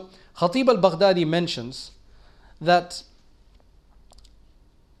 So Khatib al-Baghdadi mentions that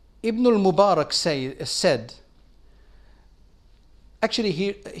Ibn al-Mubarak said, actually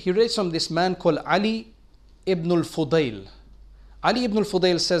he relates from this man called Ali ibn al-Fudayl. Ali ibn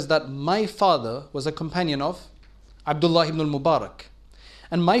al-Fudayl says that my father was a companion of Abdullah ibn al-Mubarak,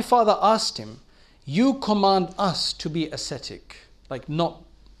 and my father asked him, you command us to be ascetic, like not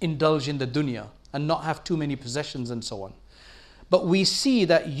indulge in the dunya and not have too many possessions and so on. But we see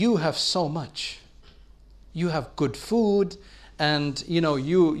that you have so much. You have good food, and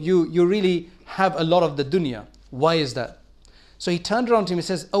you really have a lot of the dunya. Why is that? So he turned around to him and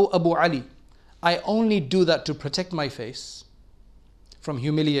says, oh Abu Ali, I only do that to protect my face from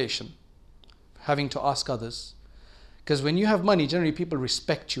humiliation, having to ask others. Because when you have money, generally people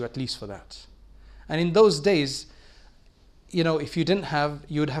respect you at least for that. And in those days, if you didn't have,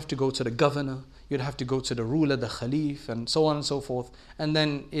 you would have to go to the governor, you'd have to go to the ruler, the Khalif, and so on and so forth. And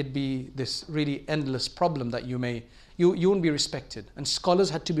then it'd be this really endless problem that you wouldn't be respected. And scholars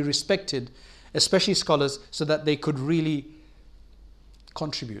had to be respected, especially scholars, so that they could really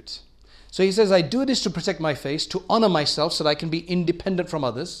contribute. So he says, I do this to protect my face, to honor myself so that I can be independent from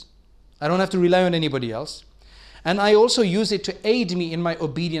others. I don't have to rely on anybody else. And I also use it to aid me in my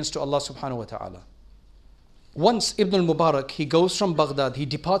obedience to Allah subhanahu wa ta'ala. Once Ibn al-Mubarak, he goes from Baghdad, he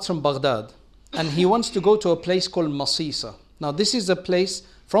departs from Baghdad, and he wants to go to a place called Masisa. Now this is a place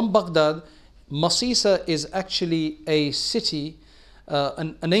from Baghdad. Masisa is actually a city,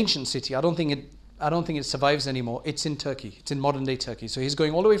 an ancient city. I don't think it survives anymore. It's in Turkey. It's in modern day Turkey. So he's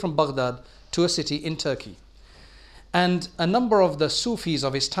going all the way from Baghdad to a city in Turkey. And a number of the Sufis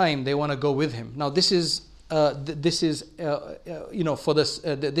of his time, they want to go with him. Now this is this is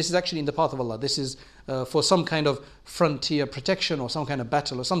actually in the path of Allah. This is for some kind of frontier protection or some kind of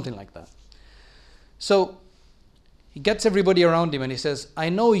battle or something like that. So he gets everybody around him and he says, I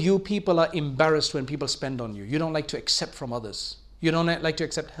know you people are embarrassed when people spend on you. You don't like to accept from others. You don't like to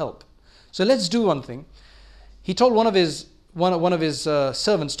accept help. So let's do one thing. He told one of his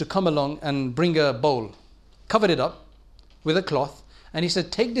servants to come along and bring a bowl, covered it up with a cloth, and he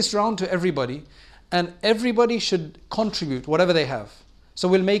said, take this round to everybody, and everybody should contribute whatever they have. So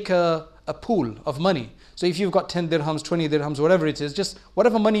we'll make a pool of money. So if you've got 10 dirhams, 20 dirhams, whatever it is, just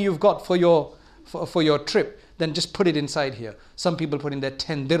whatever money you've got for your trip, then just put it inside here. Some people put in their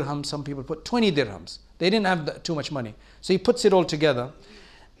 10 dirhams, some people put 20 dirhams. They didn't have too much money. So he puts it all together.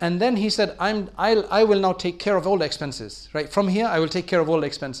 And then he said, I will now take care of all the expenses. Right? From here, I will take care of all the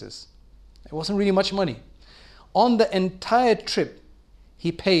expenses. It wasn't really much money. On the entire trip,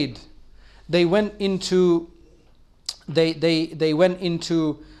 he paid. They went into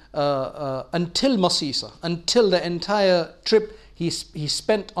until Masisa, until the entire trip he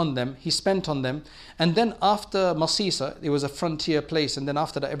spent on them. And then after Masisa, it was a frontier place, and then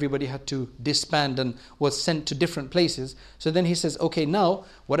after that everybody had to disband and was sent to different places. So then he says, okay, now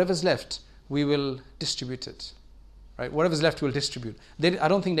whatever's left, we will distribute it. right? Whatever's left we'll distribute. I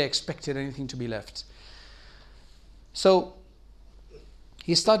don't think they expected anything to be left. So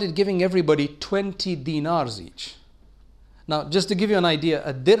he started giving everybody 20 dinars each. Now, just to give you an idea,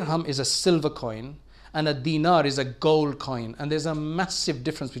 a dirham is a silver coin and a dinar is a gold coin. And there's a massive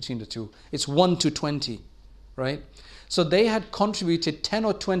difference between the two. It's 1 to 20, right? So they had contributed 10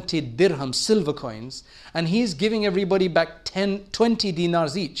 or 20 dirham silver coins, and he's giving everybody back 20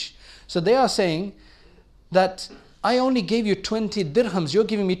 dinars each. So they are saying that I only gave you 20 dirhams, you're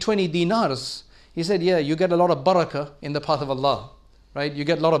giving me 20 dinars. He said, yeah, you get a lot of barakah in the path of Allah, right? You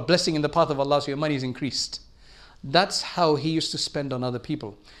get a lot of blessing in the path of Allah, so your money is increased. That's how he used to spend on other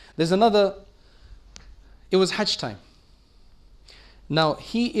people. There's another, it was Hajj time. Now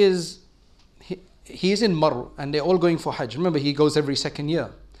he is in Marr and they're all going for Hajj. Remember, he goes every second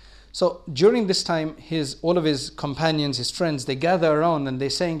year. So during this time, all of his companions, his friends, they gather around and they're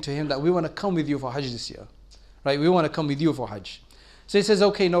saying to him that we want to come with you for Hajj this year. Right? We want to come with you for Hajj. So he says,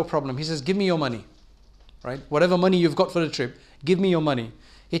 okay, no problem. He says, give me your money. Right? Whatever money you've got for the trip, give me your money.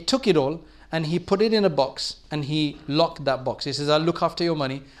 He took it all and he put it in a box and he locked that box. He says, I'll look after your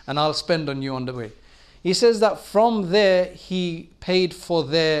money and I'll spend on you on the way. He says that from there, he paid for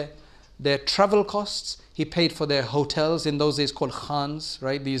their travel costs. He paid for their hotels, in those days called khans,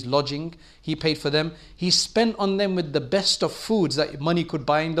 right? These lodging. He paid for them. He spent on them with the best of foods that money could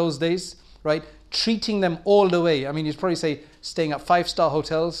buy in those days, right? Treating them all the way. I mean, you'd probably say staying at 5-star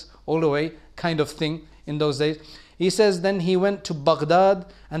hotels all the way kind of thing in those days. He says then he went to Baghdad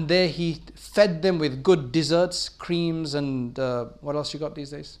and there he fed them with good desserts, creams and what else you got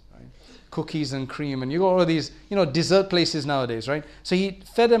these days? Right? Cookies and cream, and you got all of these, dessert places nowadays, right? So he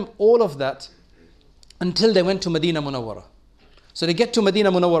fed them all of that until they went to Medina Munawwara. So they get to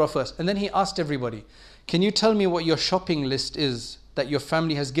Medina Munawwara first, and then he asked everybody, can you tell me what your shopping list is that your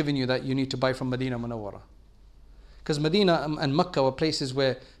family has given you that you need to buy from Medina Munawwara? Because Medina and Makkah were places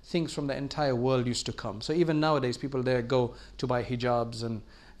where things from the entire world used to come. So even nowadays, people there go to buy hijabs and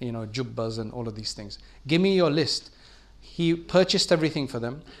jubbas and all of these things. Give me your list. He purchased everything for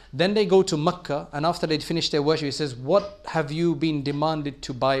them. Then they go to Makkah, and after they'd finished their worship, he says, what have you been demanded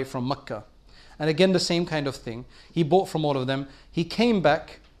to buy from Makkah? And again, the same kind of thing. He bought from all of them. He came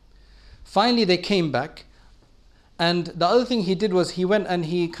back. Finally, they came back. And the other thing he did was he went and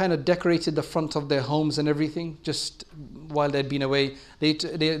he kind of decorated the front of their homes and everything, just while they'd been away.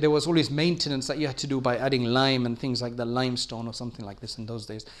 There was always maintenance that you had to do by adding lime and things like that, limestone or something like this in those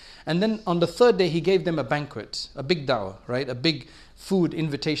days. And then on the third day, he gave them a banquet, a big dawah, right? A big food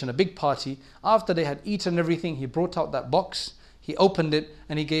invitation, a big party. After they had eaten everything, he brought out that box, he opened it,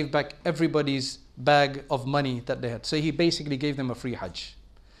 and he gave back everybody's bag of money that they had. So he basically gave them a free Hajj.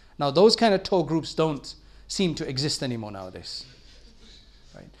 Now, those kind of tour groups don't seem to exist anymore nowadays.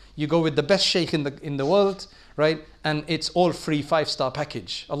 Right? You go with the best sheikh in the world, right? And it's all free 5-star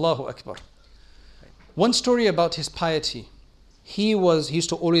package. Allahu Akbar. Right. One story about his piety. He used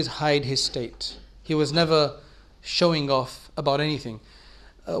to always hide his state. He was never showing off about anything.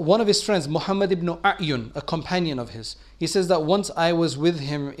 One of his friends, Muhammad ibn A'yun, a companion of his, he says that once I was with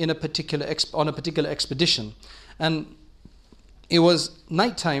him on a particular expedition, and it was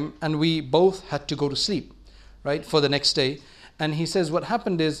nighttime and we both had to go to sleep, right, for the next day. And he says what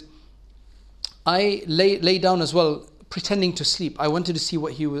happened is I lay down as well, pretending to sleep. I wanted to see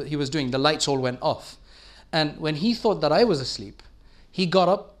what he was doing. The lights all went off. And when he thought that I was asleep, he got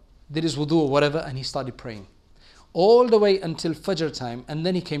up, did his wudu or whatever, and he started praying. All the way until Fajr time, and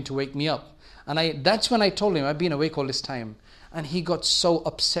then he came to wake me up. And that's when I told him, I've been awake all this time. And he got so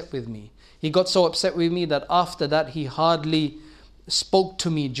upset with me. He got so upset with me that after that, he hardly spoke to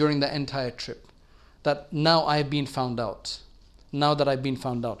me during the entire trip. That now I've been found out. Now that I've been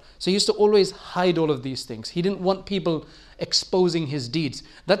found out. So he used to always hide all of these things. He didn't want people exposing his deeds.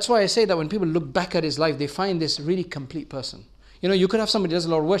 That's why I say that when people look back at his life, they find this really complete person. You could have somebody who does a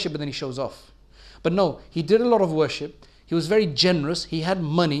lot of worship, but then he shows off. But no, he did a lot of worship. He was very generous. He had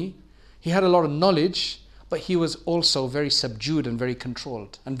money. He had a lot of knowledge. But he was also very subdued and very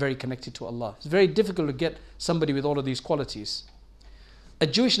controlled and very connected to Allah. It's very difficult to get somebody with all of these qualities. A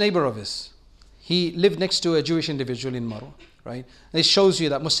Jewish neighbor of his, he lived next to a Jewish individual in Marw, right? This shows you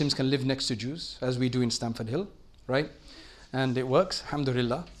that Muslims can live next to Jews, as we do in Stamford Hill, right? And it works,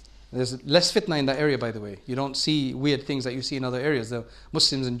 alhamdulillah. There's less fitna in that area, by the way. You don't see weird things that you see in other areas. The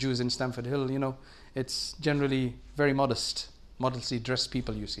Muslims and Jews in Stamford Hill, it's generally very modestly dressed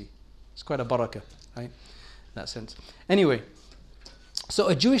people you see. It's quite a barakah, right? In that sense. Anyway, so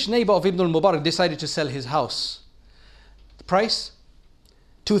a Jewish neighbor of Ibn al-Mubarak decided to sell his house. The price?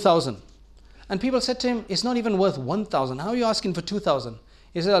 2,000. And people said to him, it's not even worth 1,000. How are you asking for 2,000?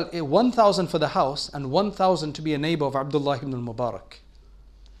 He said, 1,000 for the house and 1,000 to be a neighbor of Abdullah ibn al-Mubarak.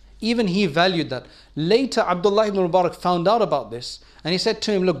 Even he valued that. Later, Abdullah ibn al-Mubarak found out about this and he said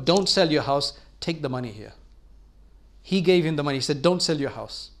to him, look, don't sell your house, take the money here. He gave him the money. He said, don't sell your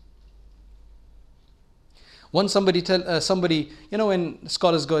house. Once somebody, when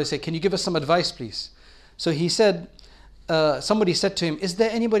scholars go and say, can you give us some advice, please? So he said, somebody said to him, is there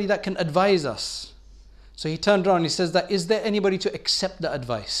anybody that can advise us? So he turned around and he says that, is there anybody to accept the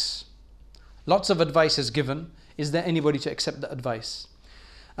advice? Lots of advice is given. Is there anybody to accept the advice?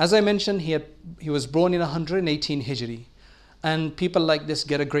 As I mentioned, he was born in 118 Hijri. And people like this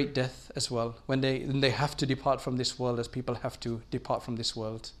get a great death as well when they have to depart from this world, as people have to depart from this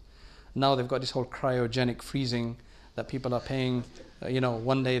world. Now they've got this whole cryogenic freezing that people are paying.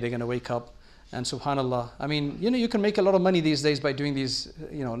 One day they're going to wake up. And subhanallah, I mean, you can make a lot of money these days by doing these,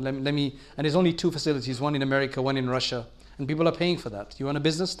 and there's only 2 facilities, one in America, one in Russia. And people are paying for that. You want a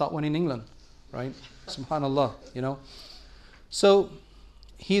business? Start one in England, right? Subhanallah, So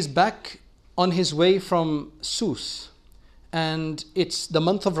he's back on his way from Sus. And it's the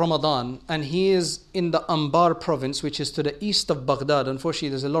month of Ramadan, and he is in the Anbar province, which is to the east of Baghdad. Unfortunately,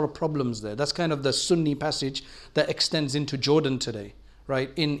 there's a lot of problems there. That's kind of the Sunni passage that extends into Jordan today,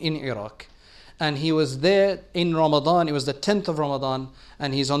 right, in Iraq. And he was there in Ramadan. It was the 10th of Ramadan,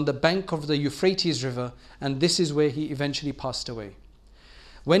 and he's on the bank of the Euphrates River, and this is where he eventually passed away.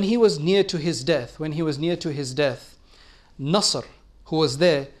 When he was near to his death, Nasr, who was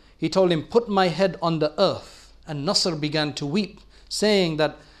there, he told him, put my head on the earth. And Nasr began to weep, saying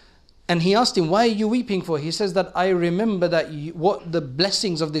that, and he asked him, why are you weeping for? He says that I remember that what the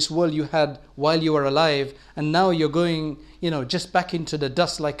blessings of this world you had while you were alive, and now you're going, just back into the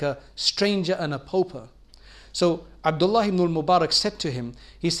dust like a stranger and a pauper. So Abdullah ibn al-Mubarak said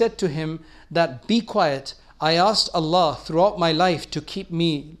to him that be quiet. I asked Allah throughout my life to keep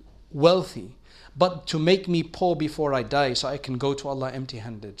me wealthy, but to make me poor before I die so I can go to Allah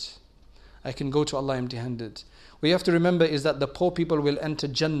empty-handed. What you have to remember is that the poor people will enter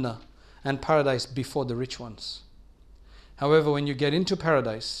Jannah and paradise before the rich ones. However, when you get into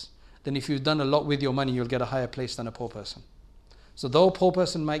paradise, then if you've done a lot with your money, you'll get a higher place than a poor person. So though a poor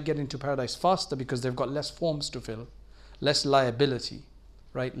person might get into paradise faster because they've got less forms to fill, less liability,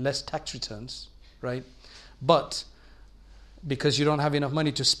 right? Less tax returns, right? But because you don't have enough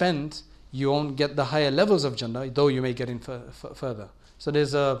money to spend, you won't get the higher levels of Jannah, though you may get in further. So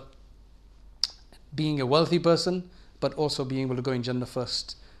there's being a wealthy person, but also being able to go in Jannah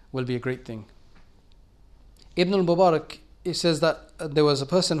first will be a great thing. Ibn al-Mubarak, he says that there was a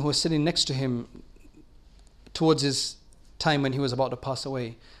person who was sitting next to him towards his time when he was about to pass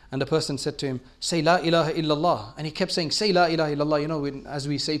away. And the person said to him, say La ilaha illallah. And he kept saying, say La ilaha illallah, as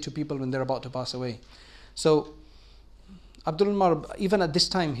we say to people when they're about to pass away. So Abdul Umar, even at this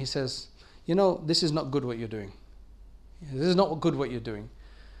time, he says, this is not good what you're doing. This is not good what you're doing.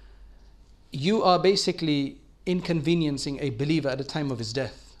 You are basically inconveniencing a believer at the time of his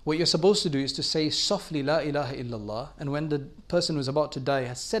death. What you're supposed to do is to say softly La ilaha illallah, and when the person who's about to die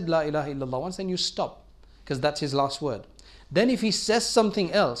has said La ilaha illallah once, then you stop, because that's his last word. Then if he says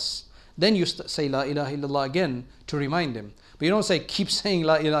something else, then you say La ilaha illallah again to remind him. But you don't say keep saying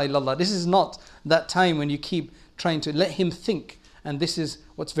La ilaha illallah. This is not that time when you keep trying to let him think, and this is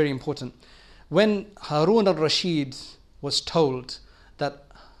what's very important. When Harun al-Rashid was told that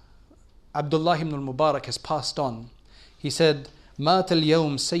Abdullah ibn al-Mubarak has passed on, he said, Mat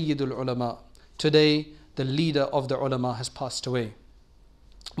al-yawm sayyidul ulama. Today, the leader of the ulama has passed away.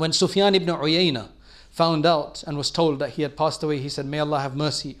 When Sufyan ibn Uyayna found out and was told that he had passed away, he said, may Allah have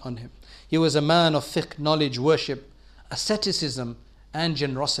mercy on him. He was a man of fiqh, knowledge, worship, asceticism, and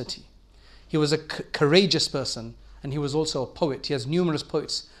generosity. He was a courageous person, and he was also a poet. He has numerous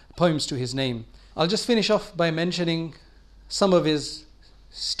poems to his name. I'll just finish off by mentioning some of his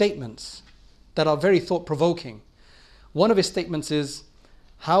statements that are very thought-provoking. One of his statements is,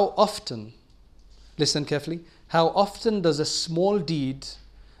 how often, listen carefully, how often does a small deed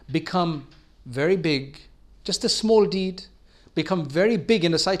become very big, just a small deed, become very big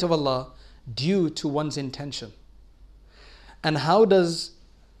in the sight of Allah due to one's intention? And how does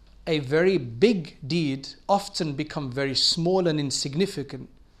a very big deed often become very small and insignificant,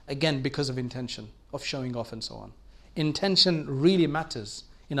 again because of intention, of showing off and so on? Intention really matters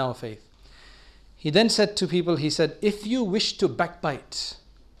in our faith. He then said to people, he said, if you wish to backbite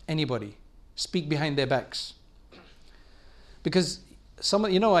anybody, speak behind their backs. Because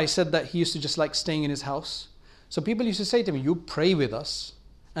someone, I said that he used to just like staying in his house. So people used to say to me, you pray with us,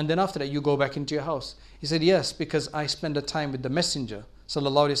 and then after that you go back into your house. He said, yes, because I spend a time with the Messenger,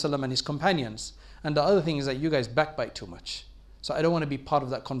 sallallahu alaihi wasallam, and his companions. And the other thing is that you guys backbite too much. So I don't want to be part of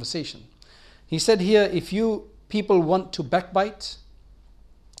that conversation. He said here, if you people want to backbite,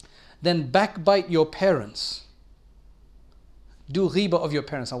 then backbite your parents. Do ghiba of your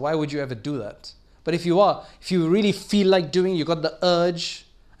parents. Now, why would you ever do that? But if you really feel like doing, you got the urge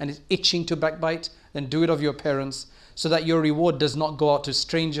and it's itching to backbite, then do it of your parents, so that your reward does not go out to a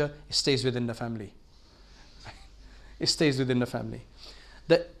stranger, it stays within the family. It stays within the family.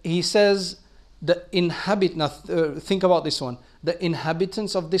 He says, think about this one. The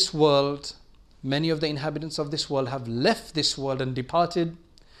inhabitants of this world, many of the inhabitants of this world have left this world and departed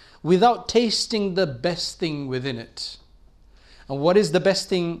without tasting the best thing within it. And what is the best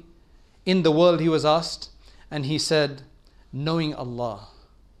thing in the world, he was asked? And he said, knowing Allah,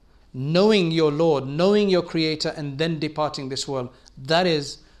 knowing your Lord, knowing your Creator, and then departing this world. That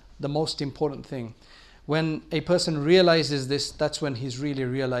is the most important thing. When a person realizes this, that's when he's really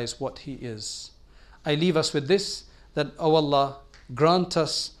realized what he is. I leave us with this, that, oh Allah, grant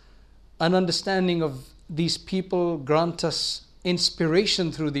us an understanding of these people, grant us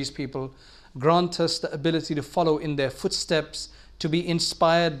inspiration through these people, grant us the ability to follow in their footsteps, to be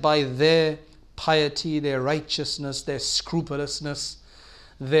inspired by their piety, their righteousness, their scrupulousness,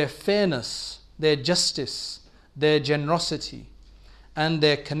 their fairness, their justice, their generosity, and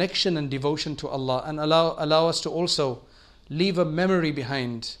their connection and devotion to Allah. And allow us to also leave a memory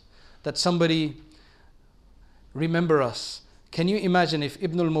behind, that somebody remember us. Can you imagine if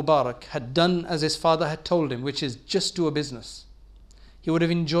Ibn al-Mubarak had done as his father had told him, which is just do a business? He would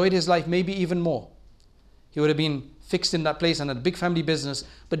have enjoyed his life maybe even more. He would have been fixed in that place and had a big family business.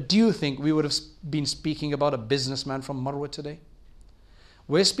 But do you think we would have been speaking about a businessman from Marwa today?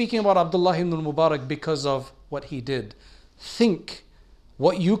 We're speaking about Abdullah ibn al-Mubarak because of what he did. Think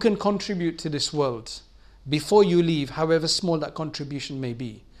what you can contribute to this world before you leave, however small that contribution may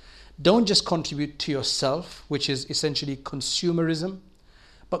be. Don't just contribute to yourself, which is essentially consumerism,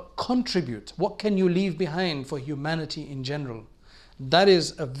 but contribute. What can you leave behind for humanity in general? That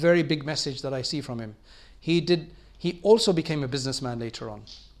is a very big message that I see from him. He also became a businessman later on.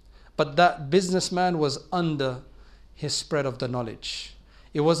 But that businessman was under his spread of the knowledge.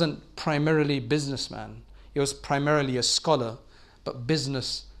 It wasn't primarily businessman. It was primarily a scholar, but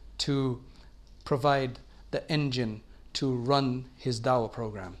business to provide the engine to run his dawah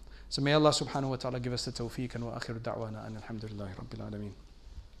program. So may Allah subhanahu wa ta'ala give us the tawfiq, and wa akhiru da'wana and alhamdulillahi rabbil alameen.